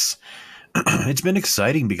 it's been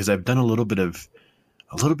exciting because I've done a little bit of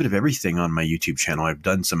everything on my YouTube channel. I've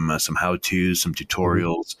done some how-tos, some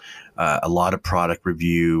tutorials, a lot of product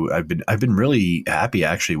review. I've been really happy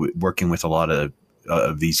actually working with a lot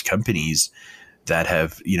of these companies that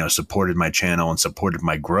have supported my channel and supported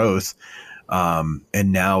my growth.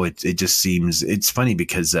 And now it just seems, it's funny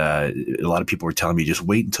because a lot of people were telling me just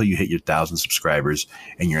wait until you hit your 1,000 subscribers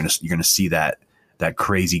and you're gonna see that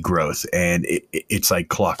crazy growth. And it's like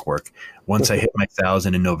clockwork. Once I hit my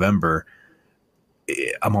 1,000 in November,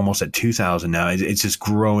 I'm almost at 2,000 now. It's just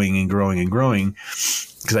growing and growing and growing.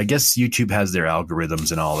 Because I guess YouTube has their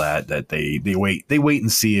algorithms and all that they wait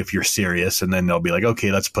and see if you're serious, and then they'll be like,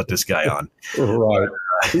 okay, let's put this guy on. Right.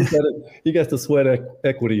 He got to sweat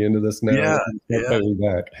equity into this now. Yeah.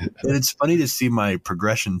 Back. And it's funny to see my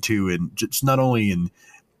progression too, and just not only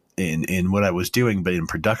in what I was doing, but in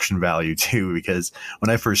production value too. Because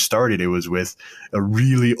when I first started, it was with a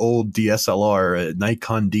really old DSLR, a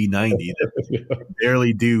Nikon D90 that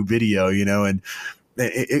barely do video, and.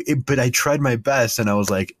 But I tried my best, and I was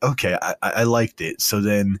like, okay, I liked it. So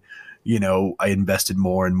then, I invested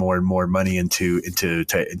more and more and more money into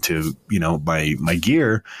my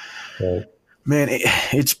gear. Right. Man,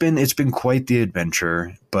 it's been quite the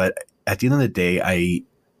adventure. But at the end of the day,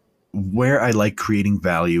 where I like creating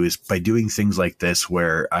value is by doing things like this,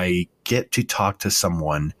 where I get to talk to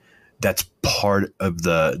someone that's part of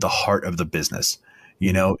the heart of the business.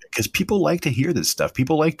 Because people like to hear this stuff.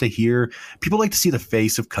 People like to see the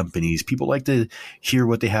face of companies. People like to hear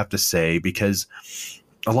what they have to say, because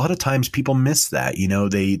a lot of times people miss that.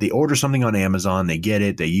 They order something on Amazon, they get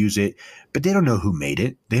it, they use it, but they don't know who made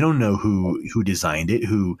it. They don't know who designed it,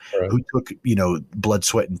 who took, blood,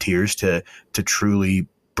 sweat, and tears to truly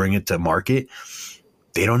bring it to market.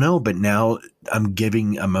 They don't know, but now I'm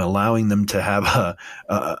allowing them to have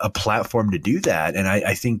a platform to do that. And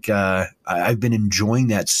I think I've been enjoying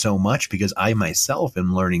that so much, because I myself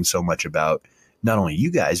am learning so much about not only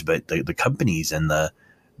you guys, but the companies and the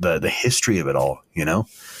history of it all, Right.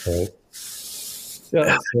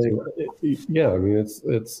 Yeah. I mean,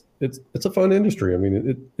 it's a fun industry. I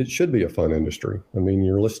mean, it should be a fun industry. I mean,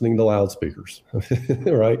 you're listening to loudspeakers,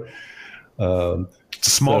 right? It's a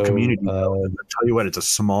small community. I'll tell you what, it's a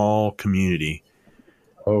small community.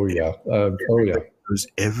 Oh yeah. There's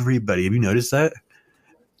everybody. Have you noticed that?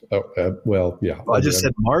 Oh, well, yeah. Well, I just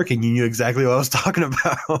said Mark, and you knew exactly what I was talking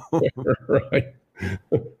about. Right.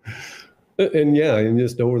 And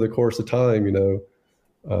just over the course of time,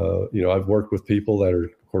 I've worked with people that are,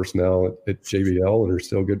 of course, now at JBL and are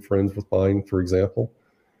still good friends with mine, for example.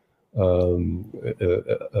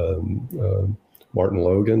 Martin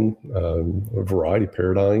Logan, a variety,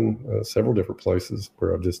 Paradigm, several different places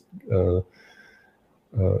where I've just had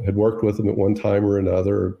worked with them at one time or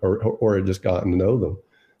another, or had just gotten to know them.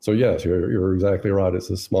 So yes, you're exactly right. It's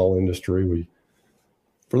a small industry.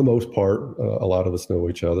 For the most part, a lot of us know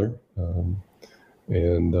each other,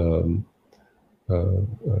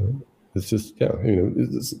 it's just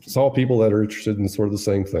it's all people that are interested in sort of the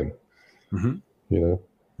same thing. Mm-hmm.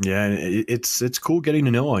 Yeah, it's cool getting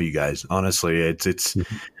to know all you guys. Honestly, it's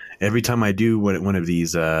every time I do one of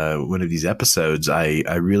these episodes,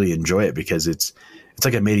 I really enjoy it, because it's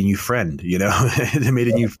like I made a new friend. I made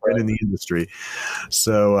a new friend in the industry.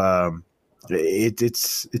 So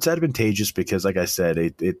it's advantageous, because, like I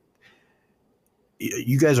said,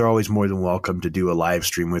 you guys are always more than welcome to do a live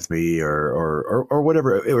stream with me or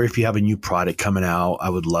whatever. Or if you have a new product coming out, I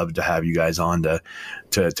would love to have you guys on to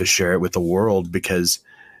share it with the world, because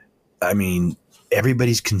I mean,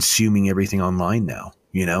 everybody's consuming everything online now.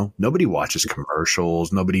 Nobody watches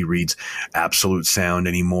commercials. Nobody reads Absolute Sound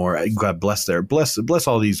anymore. God bless bless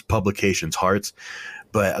all these publications' hearts,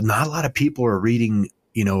 but not a lot of people are reading,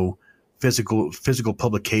 physical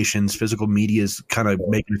publications. Physical media is kind of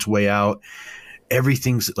making its way out.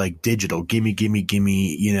 Everything's like digital. Gimme,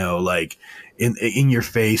 like in your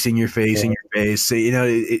face. That's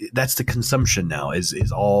the consumption now.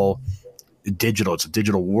 Is all digital. It's a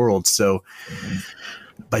digital world. So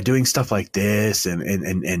by doing stuff like this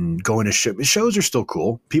and going to shows are still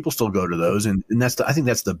cool. People still go to those, and I think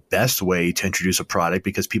that's the best way to introduce a product,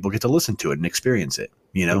 because people get to listen to it and experience it.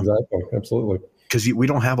 Exactly, absolutely. Because we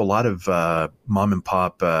don't have a lot of mom and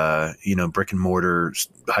pop, brick and mortar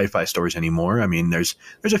hi-fi stores anymore. I mean, there's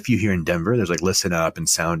a few here in Denver. There's like Listen Up and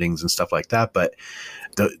Soundings and stuff like that, but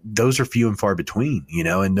those are few and far between.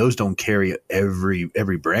 And those don't carry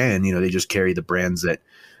every brand. They just carry the brands that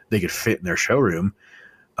they could fit in their showroom.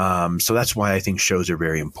 So that's why I think shows are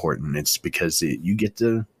very important. It's because you get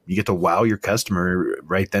to wow your customer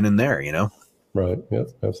right then and there. Right. Yes,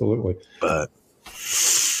 absolutely. But.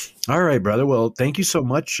 All right, brother. Well, thank you so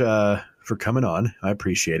much for coming on. I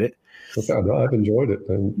appreciate it. Okay, I've enjoyed it.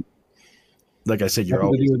 And like I said, you're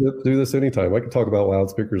always do this anytime. I can talk about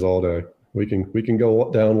loudspeakers all day. We can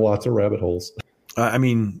go down lots of rabbit holes. I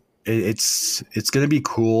mean, it's going to be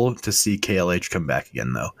cool to see KLH come back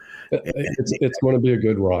again, though. It's going to be a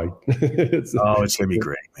good ride. It's going to be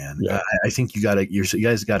great, man. Yeah. I think you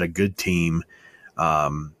guys got a good team.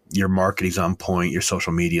 Your marketing's on point. Your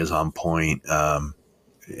social media is on point.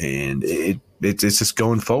 And it's just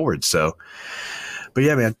going forward. So But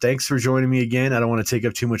yeah, man, thanks for joining me again. I don't want to take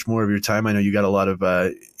up too much more of your time. I know you got a lot of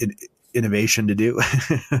innovation to do.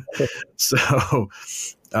 So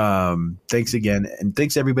thanks again. And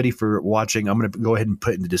thanks everybody for watching. I'm going to go ahead and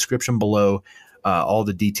put in the description below all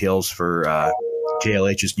the details for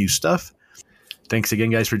KLH's new stuff. Thanks again,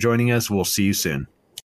 guys, for joining us. We'll see you soon.